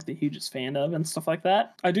always been like the hugest fan of and stuff like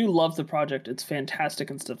that. I do love the project. It's fantastic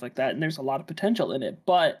and stuff like that, and there's a lot of potential in it.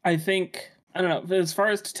 But I think, I don't know, as far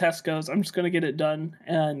as to test goes, I'm just going to get it done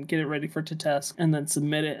and get it ready for to test and then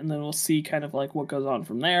submit it, and then we'll see kind of like what goes on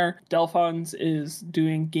from there. Delphonse is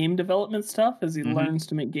doing game development stuff as he learns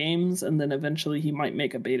to make games, and then eventually he might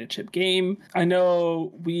make a beta chip game. I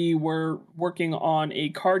know we were working on a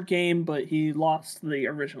card game, but he lost the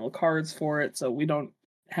original cards for it, so we don't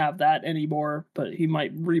have that anymore, but he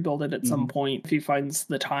might rebuild it at some point if he finds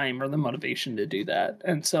the time or the motivation to do that.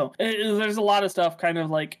 And so there's a lot of stuff kind of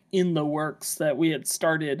like in the works that we had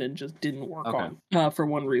started and just didn't work on for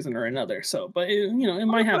one reason or another. So, but it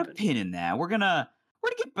might happen. Put a pin in that. We're gonna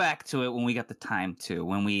get back to it when we got the time to,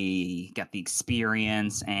 when we got the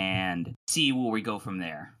experience and see where we go from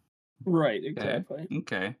there. Right, exactly.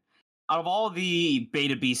 Okay. Out of all the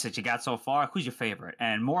beta beasts that you got so far, who's your favorite?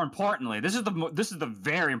 And more importantly, this is the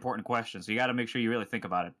very important question, so you got to make sure you really think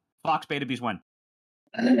about it. Fox beta beast when?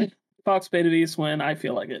 Fox beta beast when I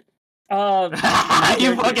feel like it.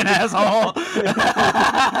 You fucking asshole.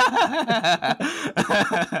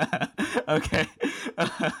 Okay.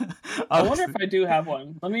 I wonder if I do have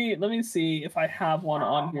one. Let me see if I have one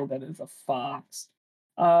on here that is a fox.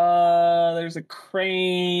 There's a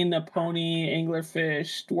crane, a pony,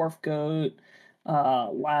 anglerfish, dwarf goat,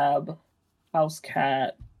 lab, house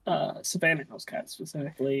cat, savannah house cat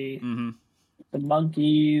specifically, the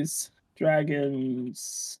monkeys,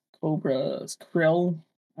 dragons, cobras, krill,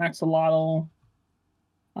 axolotl.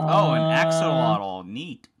 An axolotl,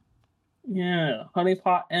 neat. Yeah,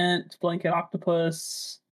 honeypot ant, blanket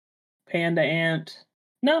octopus, panda ant.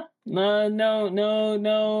 No,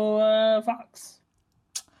 fox.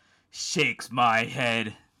 Shakes my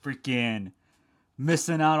head. Freaking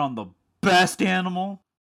missing out on the best animal.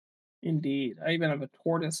 Indeed. I even have a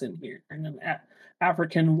tortoise in here and an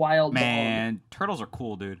African wild dog. Man, turtles are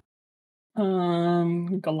cool, dude.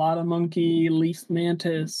 Galata monkey, leaf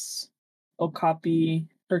mantis, okapi,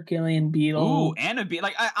 Herculean beetle. Ooh, and a beetle.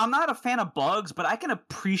 Like, I'm not a fan of bugs, but I can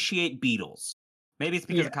appreciate beetles. Maybe it's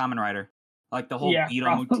because of Kamen Rider. Like the whole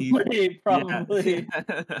beetle motif. Probably.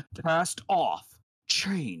 Yeah. Cast off.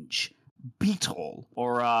 Change. Beetle.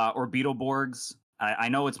 Or Beetleborgs. I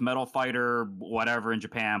know it's Metal Fighter, whatever in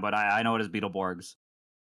Japan, but I know it is Beetleborgs.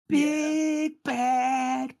 Big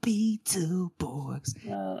bad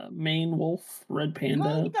Beetleborgs. Maine wolf, red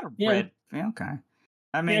panda. You got a red. Yeah, okay.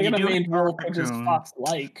 I mean, you got a Maine wolf, which is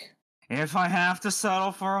fox-like. If I have to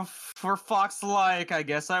settle for fox-like, I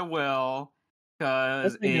guess I will.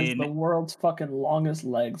 Because this thing is the world's fucking longest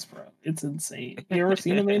legs, bro. It's insane. You ever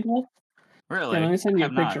seen a Maine wolf? Really? Yeah, let me send you a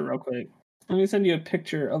picture real quick. Let me send you a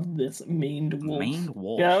picture of this maned wolf. Maned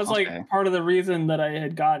wolf. Yeah, that was like part of the reason that I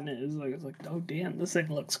had gotten it. Is like, I was like, oh damn, this thing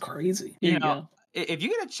looks crazy. You know, if you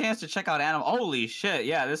get a chance to check out animal, holy shit,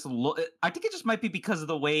 yeah, I think it just might be because of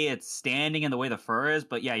the way it's standing and the way the fur is.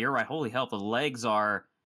 But yeah, you're right. Holy hell, the legs are.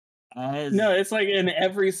 No, it's like in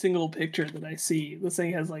every single picture that I see, this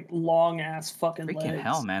thing has like long ass fucking legs. Freaking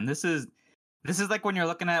hell, man! This is like when you're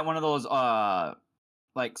looking at one of those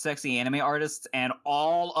like sexy anime artists, and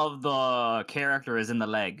all of the character is in the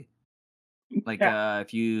leg. Like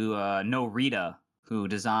if you know Rita, who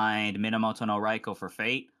designed Minamoto no Raiko for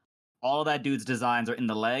Fate, all of that dude's designs are in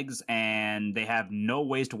the legs, and they have no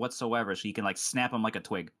waste whatsoever, so you can like snap them like a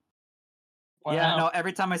twig. Wow. Yeah, no.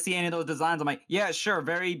 Every time I see any of those designs, I'm like, yeah, sure,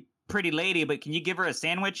 very pretty lady, but can you give her a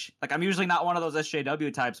sandwich? Like, I'm usually not one of those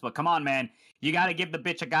SJW types, but come on, man, you got to give the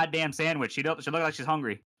bitch a goddamn sandwich. She look like she's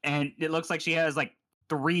hungry, and it looks like she has like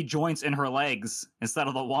 3 joints in her legs instead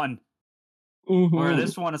of the one. Where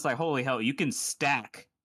this one, it's like, holy hell, you can stack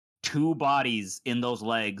 2 bodies in those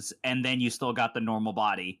legs, and then you still got the normal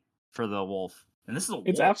body for the wolf. And this is a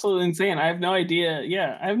It's wolf. absolutely insane. I have no idea.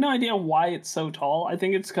 Yeah, I have no idea why it's so tall. I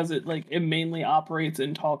think it's because it mainly operates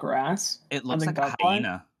in tall grass. It I looks think like a that's why.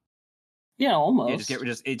 hyena. Yeah, Yeah, just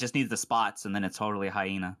almost. it just needs the spots, and then it's totally a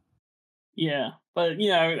hyena. Yeah, but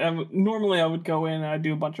normally I would go in and I'd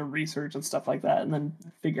do a bunch of research and stuff like that, and then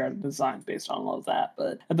figure out a design based on all of that.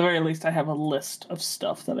 But at the very least, I have a list of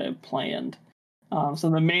stuff that I have planned. So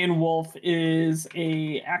the main wolf is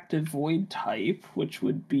a active void type, which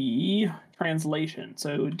would be translation. So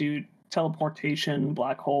it would do teleportation,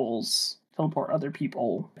 black holes, teleport other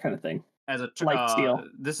people, kind of thing. As a Light steal.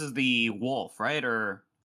 this is the wolf, right? Or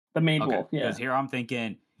The main okay, wolf, because yeah. here I'm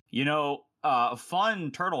thinking, a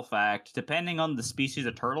fun turtle fact. Depending on the species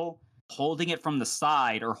of turtle, holding it from the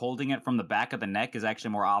side or holding it from the back of the neck is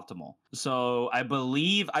actually more optimal. So I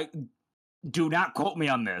believe I do not quote me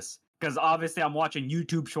on this, because obviously I'm watching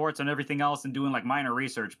YouTube shorts and everything else and doing like minor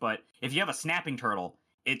research. But if you have a snapping turtle,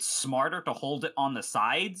 it's smarter to hold it on the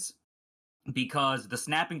sides because the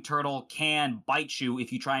snapping turtle can bite you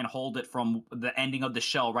if you try and hold it from the ending of the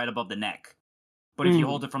shell right above the neck. But if you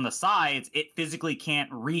hold it from the sides, it physically can't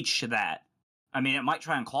reach that. I mean, it might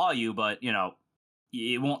try and claw you, but,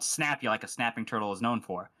 it won't snap you like a snapping turtle is known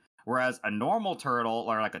for. Whereas a normal turtle,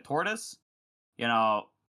 or like a tortoise,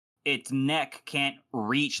 its neck can't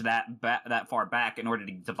reach that far back in order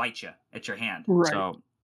to bite you at your hand. Right. So,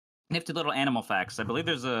 nifty little animal facts. I believe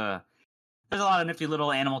there's a lot of nifty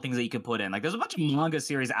little animal things that you could put in. Like, there's a bunch of manga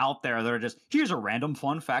series out there that are just, here's a random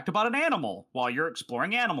fun fact about an animal while you're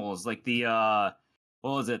exploring animals. Like the,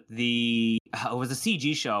 what was it? It was a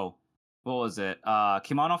CG show. What was it?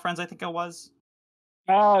 Kimono Friends, I think it was.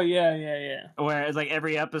 Oh, yeah. Where it's like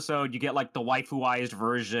every episode you get like the waifuized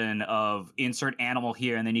version of insert animal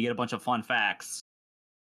here, and then you get a bunch of fun facts.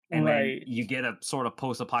 And then you get a sort of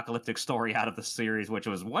post-apocalyptic story out of the series, which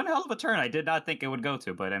was one hell of a turn I did not think it would go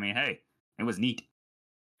to. But I mean, hey, it was neat.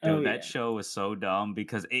 Dude, that show was so dumb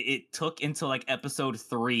because it took until like episode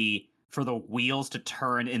 3 for the wheels to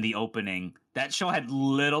turn in the opening. That show had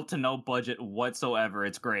little to no budget whatsoever.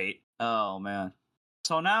 It's great. Oh, man.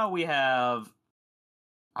 So now we have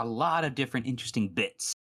a lot of different interesting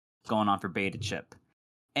bits going on for Beta Chip.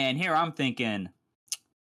 And here I'm thinking,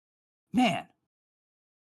 man,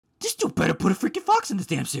 this dude better put a freaking fox in this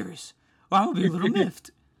damn series, or I'm gonna be a little miffed.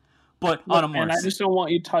 But on a more, and I just don't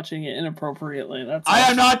want you touching it inappropriately. That's I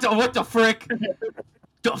am not. What the frick?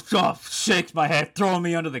 Shakes my head, throwing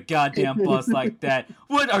me under the goddamn bus like that.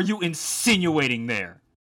 What are you insinuating there?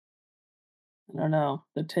 I don't know.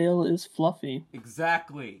 The tail is fluffy.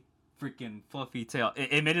 Exactly. Freaking fluffy tail.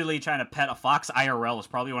 Admittedly, trying to pet a fox IRL is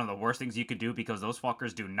probably one of the worst things you could do because those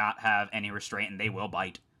fuckers do not have any restraint and they will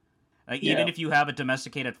bite. Even if you have a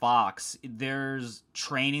domesticated fox, there's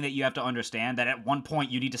training that you have to understand that at one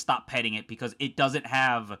point you need to stop petting it because it doesn't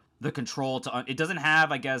have the control to... It doesn't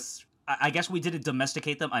have, I guess we didn't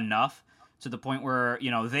domesticate them enough to the point where,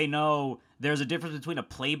 they know there's a difference between a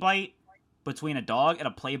play bite between a dog and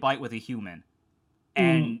a play bite with a human.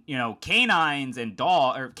 And, canines and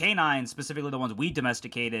canines, specifically the ones we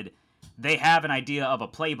domesticated, they have an idea of a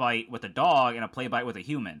play bite with a dog and a play bite with a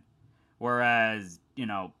human. Whereas,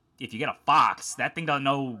 if you get a fox, that thing doesn't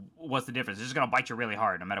know what's the difference. It's just going to bite you really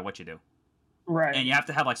hard no matter what you do. Right. And you have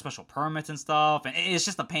to have, like, special permits and stuff. And it's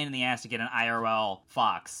just a pain in the ass to get an IRL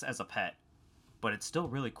fox as a pet. But it's still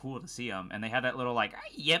really cool to see them. And they have that little, like,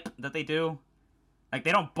 yip that they do. Like,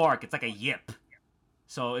 they don't bark. It's like a yip.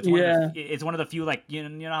 So it's one of the few, like, you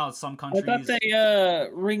know how some countries... I thought they,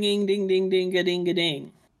 ringing, ding, ding, ding, a ding, a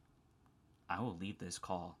ding. I will leave this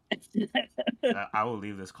call. I will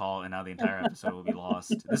leave this call, and now the entire episode will be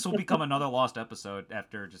lost. This will become another lost episode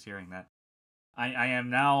after just hearing that. I am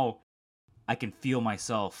now... I can feel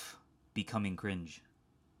myself becoming cringe.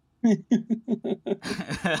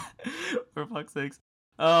 For fuck's sakes.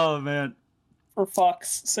 Oh, man. For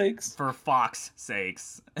fox sakes. For fox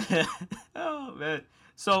sakes. Oh, man.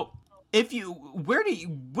 So, what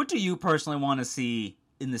do you personally want to see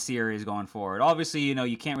in the series going forward? Obviously,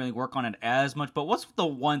 you can't really work on it as much, but what's the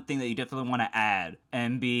one thing that you definitely want to add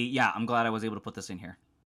and be, I'm glad I was able to put this in here?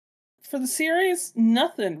 For the series,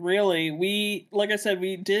 nothing really. Like I said,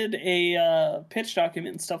 we did a pitch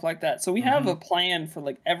document and stuff like that. So we have a plan for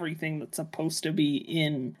like everything that's supposed to be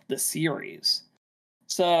in the series.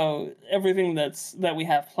 So everything that we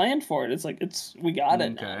have planned for it, we got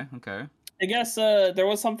it now. Okay. I guess there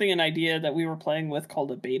was an idea that we were playing with called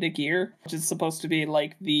a beta gear, which is supposed to be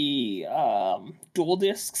like the dual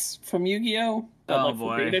discs from Yu-Gi-Oh! But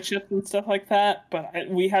for beta chips and stuff like that. But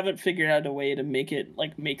we haven't figured out a way to make it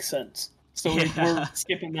make sense. So we're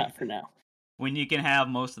skipping that for now. When you can have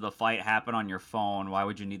most of the fight happen on your phone, why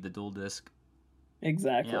would you need the dual disc?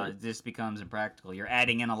 Exactly. it just becomes impractical. You're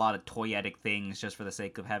adding in a lot of toyetic things just for the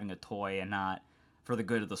sake of having a toy and not for the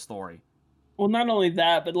good of the story. Well, not only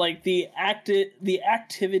that, but like the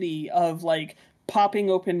activity of like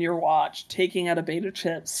popping open your watch, taking out a beta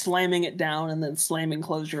chip, slamming it down, and then slamming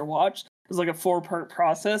close your watch is like a 4-part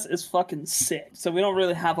process is fucking sick. So we don't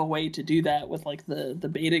really have a way to do that with like the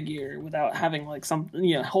beta gear without having like something,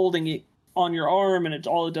 you know, holding it on your arm, and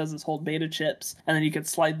all it does is hold beta chips, and then you could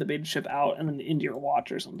slide the beta chip out and then into your watch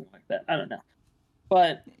or something like that. I don't know.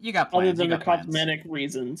 But you got plans. Other than the cosmetic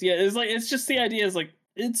reasons, yeah, it's just the idea is like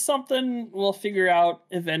it's something we'll figure out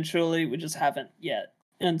eventually. We just haven't yet,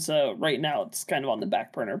 and so right now it's kind of on the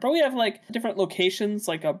back burner. But we have like different locations,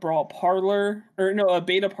 like a brawl parlor, or no, a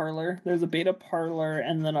beta parlor. There's a beta parlor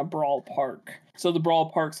and then a brawl park. So the brawl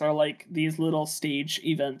parks are like these little stage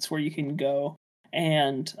events where you can go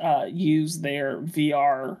and use their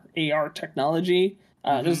VR AR technology.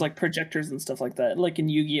 There's like projectors and stuff like that, like in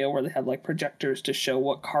Yu-Gi-Oh, where they have like projectors to show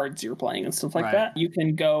what cards you're playing and stuff like that. You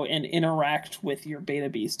can go and interact with your beta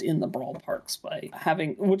beast in the brawl parks by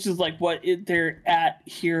having, which is like what they're at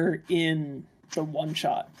here in the one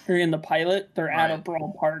shot or in the pilot. They're at a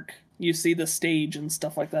brawl park. You see the stage and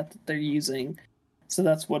stuff like that they're using. So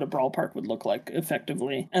that's what a brawl park would look like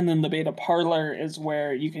effectively. And then the beta parlor is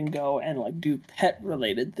where you can go and like do pet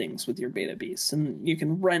related things with your beta beasts, and you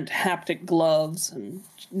can rent haptic gloves and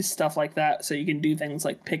stuff like that. So you can do things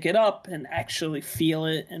like pick it up and actually feel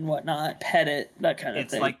it and whatnot, pet it, that kind of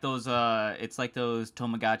thing. It's like those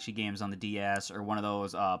Tamagotchi games on the DS, or one of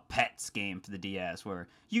those pets game for the DS where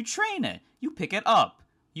you train it, you pick it up,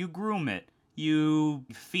 you groom it, you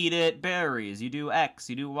feed it berries, you do X,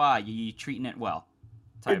 you do Y, you treating it well.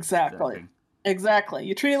 Exactly.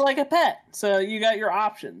 You treat it like a pet. So you got your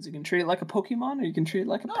options. You can treat it like a Pokemon, or you can treat it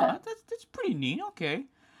like a pet. That's pretty neat. Okay.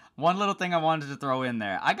 One little thing I wanted to throw in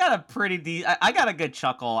there. I got a good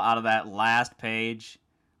chuckle out of that last page,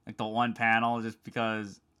 like the one panel, just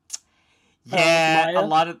because. Yeah, a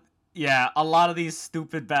lot of these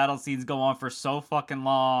stupid battle scenes go on for so fucking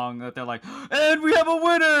long that they're like, and we have a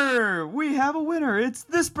winner. We have a winner. It's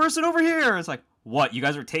this person over here. It's like, what? You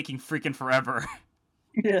guys are taking freaking forever.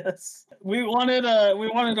 Yes, we wanted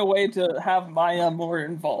a way to have Maya more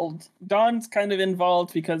involved. Don's kind of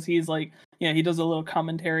involved because he's like, he does a little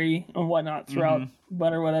commentary and whatnot throughout,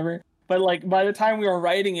 or whatever. But like by the time we were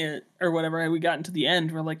writing it or whatever, we got into the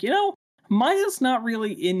end, we're like, Maya's not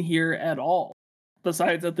really in here at all.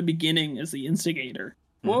 Besides at the beginning as the instigator.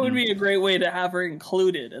 What would be a great way to have her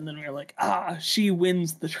included? And then we were like, she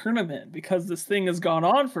wins the tournament because this thing has gone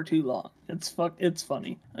on for too long. It's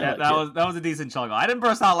funny. Yeah, that was a decent chuckle. I didn't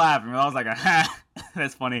burst out laughing, but I was like,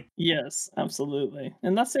 that's funny. Yes, absolutely.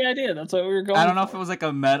 And that's the idea. That's what we were going I don't know if it was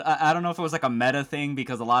like a meta thing,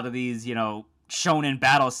 because a lot of these, shonen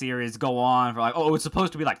battle series go on for like, it's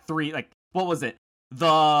supposed to be like 3, like, what was it?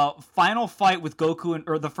 The final fight with Goku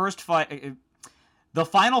or the first fight. The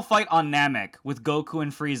final fight on Namek with Goku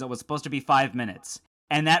and Frieza was supposed to be 5 minutes,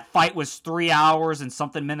 and that fight was 3 hours and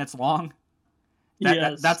something minutes long.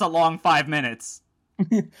 That's a long 5 minutes.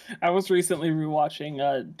 I was recently rewatching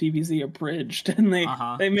DBZ Abridged, and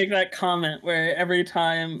they make that comment where every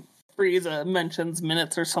time Frieza mentions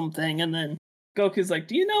minutes or something, and then Goku's like,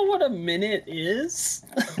 "Do you know what a minute is?"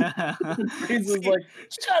 Frieza's like,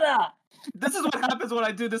 "Shut up." This is what happens when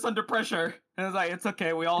I do this under pressure. And it's like, it's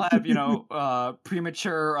okay. We all have,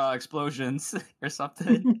 premature explosions or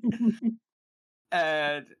something.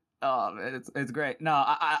 And it's great. No,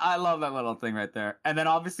 I love that little thing right there. And then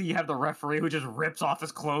obviously you have the referee who just rips off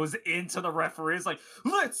his clothes into the referee. It's like,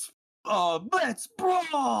 let's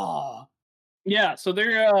brawl. Yeah. So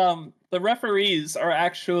they're the referees are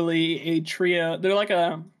actually a trio. They're like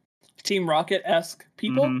a Team Rocket-esque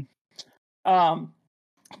people.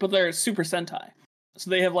 But they're Super Sentai. So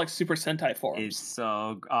they have like Super Sentai forms. It's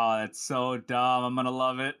so dumb. I'm gonna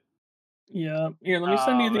love it. Yeah. Here, let me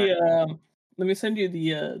send you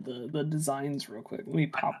the designs real quick. Let me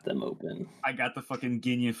pop them open. I got the fucking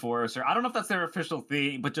Ginyu Forester. I don't know if that's their official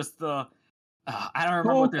thing, but just the I don't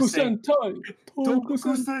remember what they're saying. Toku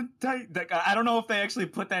Sentai. I don't know if they actually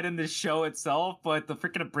put that in the show itself, but the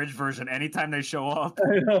freaking abridged version, anytime they show up.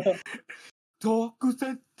 Toku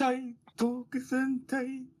Sentai.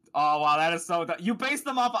 Oh wow, that is so dumb. You based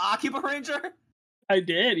them off of Akiba Ranger? I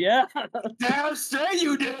did, yeah. Damn straight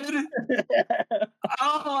you did.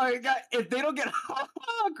 Oh my god, if they don't get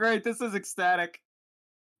great, this is ecstatic.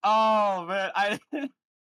 Oh man,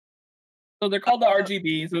 So they're called the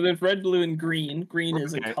RGB. So there's red, blue, and green. Green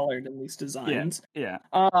isn't colored in these designs. Yeah.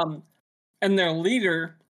 And their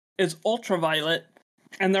leader is ultraviolet,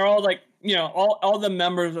 and they're all like, all the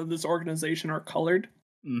members of this organization are colored.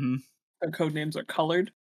 Their code names are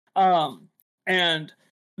colored. And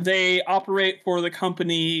they operate for the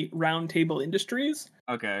company Roundtable Industries.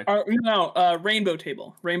 Okay. Or no, Rainbow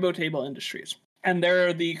Table Industries. And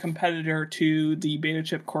they're the competitor to the Beta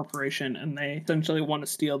Chip Corporation, and they essentially want to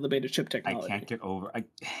steal the Beta Chip technology. I can't get over.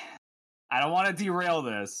 I don't want to derail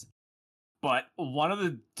this, but one of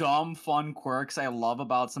the dumb, fun quirks I love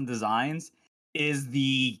about some designs is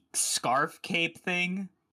the scarf cape thing.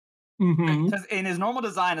 Because in his normal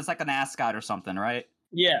design, it's like an ascot or something, right?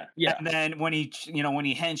 Yeah. And then when he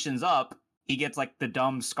henshins up, he gets like the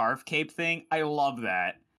dumb scarf cape thing. I love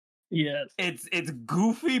that. Yes. It's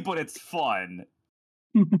goofy, but it's fun.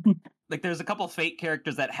 Like there's a couple fake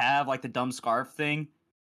characters that have like the dumb scarf thing,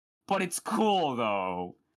 but it's cool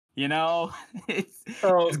though. You know? it's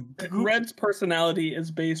Red's personality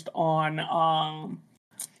is based on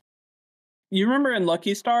you remember in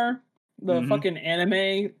Lucky Star, the fucking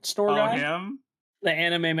anime store guy? Him? The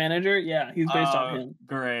anime manager? Yeah, he's based on him.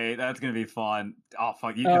 Great. That's gonna be fun. Oh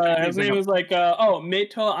fuck. His name is like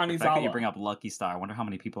Meito Anizawa. The fact that you bring up Lucky Star, I wonder how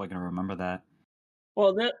many people are gonna remember that.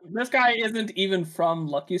 Well, this guy isn't even from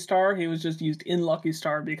Lucky Star. He was just used in Lucky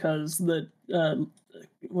Star because the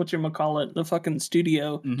the fucking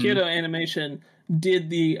studio, Kyoto Animation, did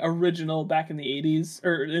the original back in the 80s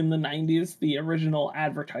or in the 90s, the original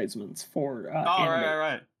advertisements for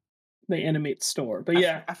right. The Animate store. But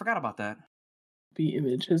I forgot about that. The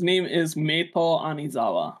image. His name is Meito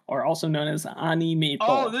Anizawa, or also known as Ani Meito.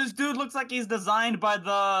 Oh, this dude looks like he's designed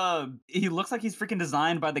by he looks like he's freaking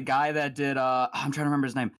designed by the guy that did I'm trying to remember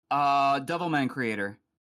his name. Devilman creator.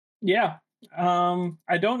 Yeah.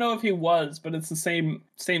 I don't know if he was, but it's the same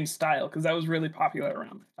style because that was really popular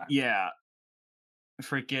around that time. Yeah.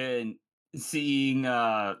 Freaking seeing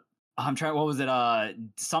I'm trying, what was it?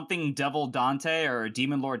 Something Devil Dante or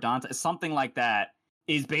Demon Lord Dante, something like that,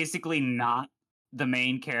 is basically not the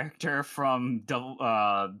main character from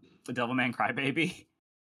Devilman Crybaby.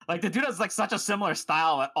 Like the dude has like such a similar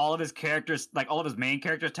style that all of his characters, like all of his main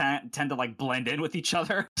characters, tend to like blend in with each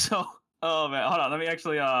other. So, oh man, hold on, let me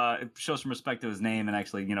actually show some respect to his name and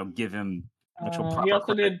actually give him actual proper he also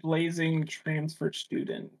credit. did Blazing Transfer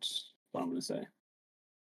Student. What I'm gonna say,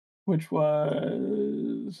 which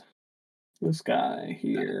was this guy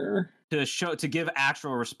here. To give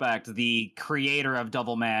actual respect, the creator of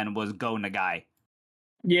Devilman was Go Nagai.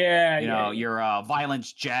 Yeah, your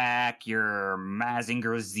Violence Jack, your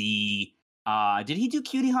Mazinger Z. Did he do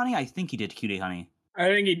Cutie Honey? I think he did Cutie Honey. I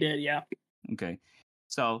think he did, yeah. Okay.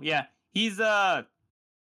 So, yeah, he's I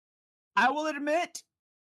will admit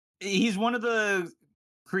he's one of the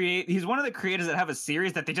creators that have a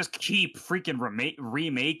series that they just keep freaking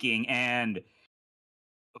remaking, and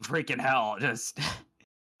freaking hell, just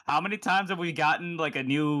how many times have we gotten like a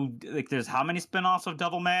new, like there's how many spin-offs of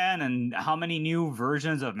Devilman and how many new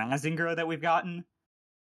versions of Mazinger that we've gotten?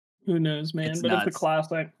 Who knows, man? It's but nuts. It's a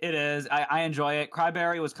classic. It is. I enjoy it.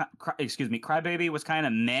 Crybaby was kind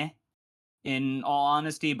of meh, in all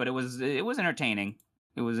honesty, but it was entertaining.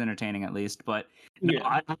 It was entertaining at least. But no,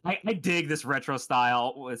 yeah. I dig this retro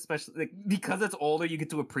style, especially like, because it's older. You get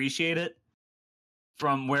to appreciate it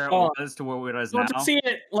from where it was to where it is now. To see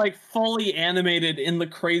it like fully animated in the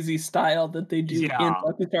crazy style that they do in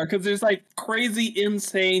Lucky Star, because there's like crazy,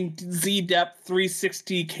 insane Z-depth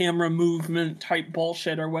 360 camera movement type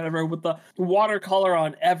bullshit or whatever with the watercolor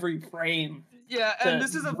on every frame. Yeah, and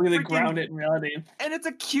this is a really grounded in reality. And it's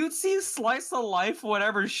a cutesy slice of life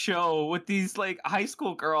whatever show with these like high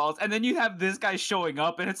school girls, and then you have this guy showing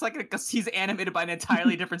up, and it's like he's animated by an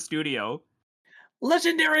entirely different studio.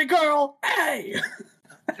 Legendary girl, hey!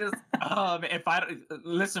 Just if I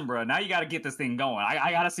listen, bro, now you got to get this thing going.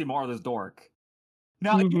 I got to see more of this dork.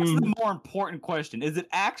 Now, here's the more important question: is it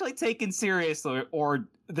actually taken seriously, or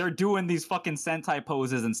they're doing these fucking Sentai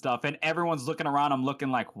poses and stuff, and everyone's looking around them,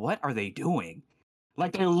 looking like, "What are they doing?"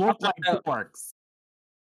 Like they look like dorks.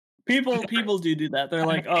 People do that. They're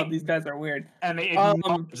like, "Oh, these guys are weird," and they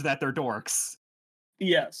acknowledge that they're dorks.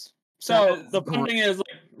 Yes. So the fun thing is, like,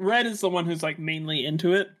 Red is the one who's like mainly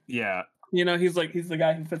into it. Yeah. He's the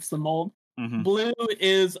guy who fits the mold. Mm-hmm. Blue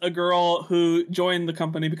is a girl who joined the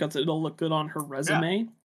company because it'll look good on her resume.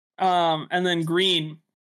 Yeah. And then Green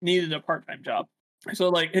needed a part-time job. So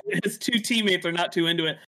like his two teammates are not too into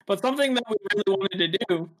it. But something that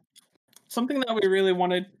we really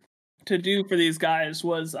wanted to do for these guys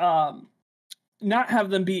was not have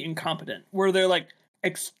them be incompetent, where they're like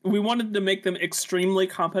we wanted to make them extremely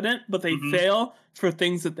competent, but they fail for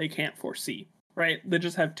things that they can't foresee, right? They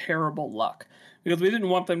just have terrible luck. Because we didn't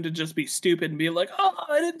want them to just be stupid and be like, "Oh,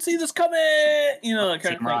 I didn't see this coming," that kind of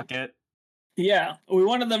thing. Rocket. Yeah, we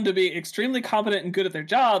wanted them to be extremely competent and good at their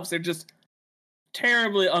jobs. They're just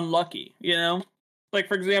terribly unlucky, you know? Like,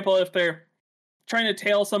 for example, if they're trying to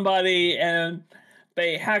tail somebody and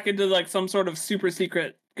they hack into like some sort of super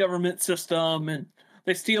secret government system and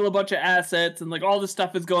they steal a bunch of assets and like all this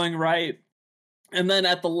stuff is going right, and then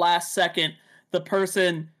at the last second the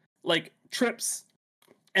person like trips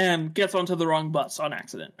and gets onto the wrong bus on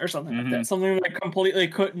accident or something like that, something that I completely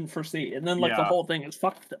couldn't foresee, and then like the whole thing is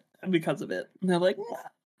fucked because of it, and they're like, nah.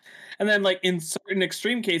 And then like in certain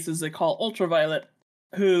extreme cases they call Ultraviolet,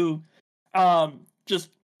 who just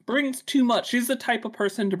brings too much. She's the type of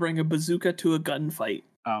person to bring a bazooka to a gunfight.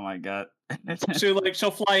 Oh my god.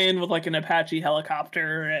 She'll fly in with like an Apache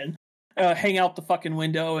helicopter and hang out the fucking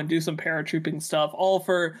window and do some paratrooping stuff, all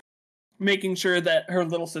for making sure that her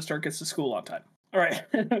little sister gets to school on time. All right,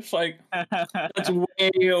 it's like that's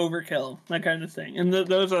way overkill, that kind of thing. And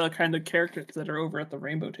those are the kind of characters that are over at the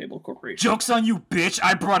Rainbow Table Corporation. Joke's on you, bitch!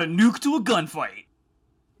 I brought a nuke to a gunfight.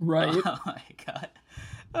 Right. Oh my god.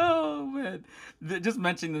 Oh man. Just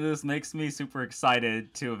mentioning this makes me super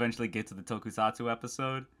excited to eventually get to the Tokusatsu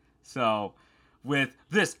episode. So, with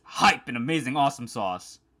this hype and amazing awesome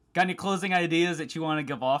sauce, got any closing ideas that you want to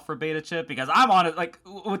give off for Beta Chip? Because I'm on it, like,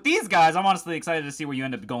 with these guys, I'm honestly excited to see where you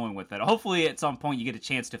end up going with it. Hopefully, at some point, you get a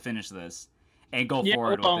chance to finish this and go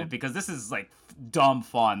forward with it, because this is, like, dumb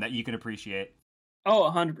fun that you can appreciate. Oh,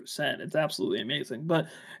 100%. It's absolutely amazing. But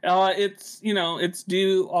it's, it's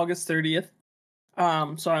due August 30th.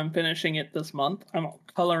 So I'm finishing it this month. I'm on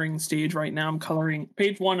coloring stage right now. I'm coloring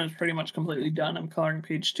page 1 is pretty much completely done. I'm coloring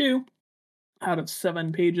page 2 out of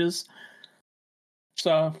 7 pages.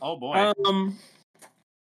 So oh boy.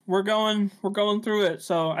 We're going through it.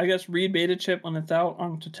 So I guess read Beta Chip when it's out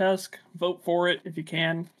on Tesk. Vote for it if you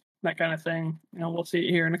can. That kind of thing. We'll see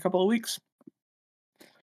it here in a couple of weeks.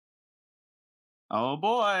 Oh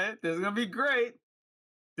boy, this is gonna be great.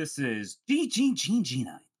 This is G9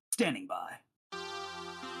 standing by.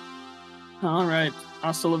 All right.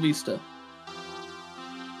 Hasta la vista.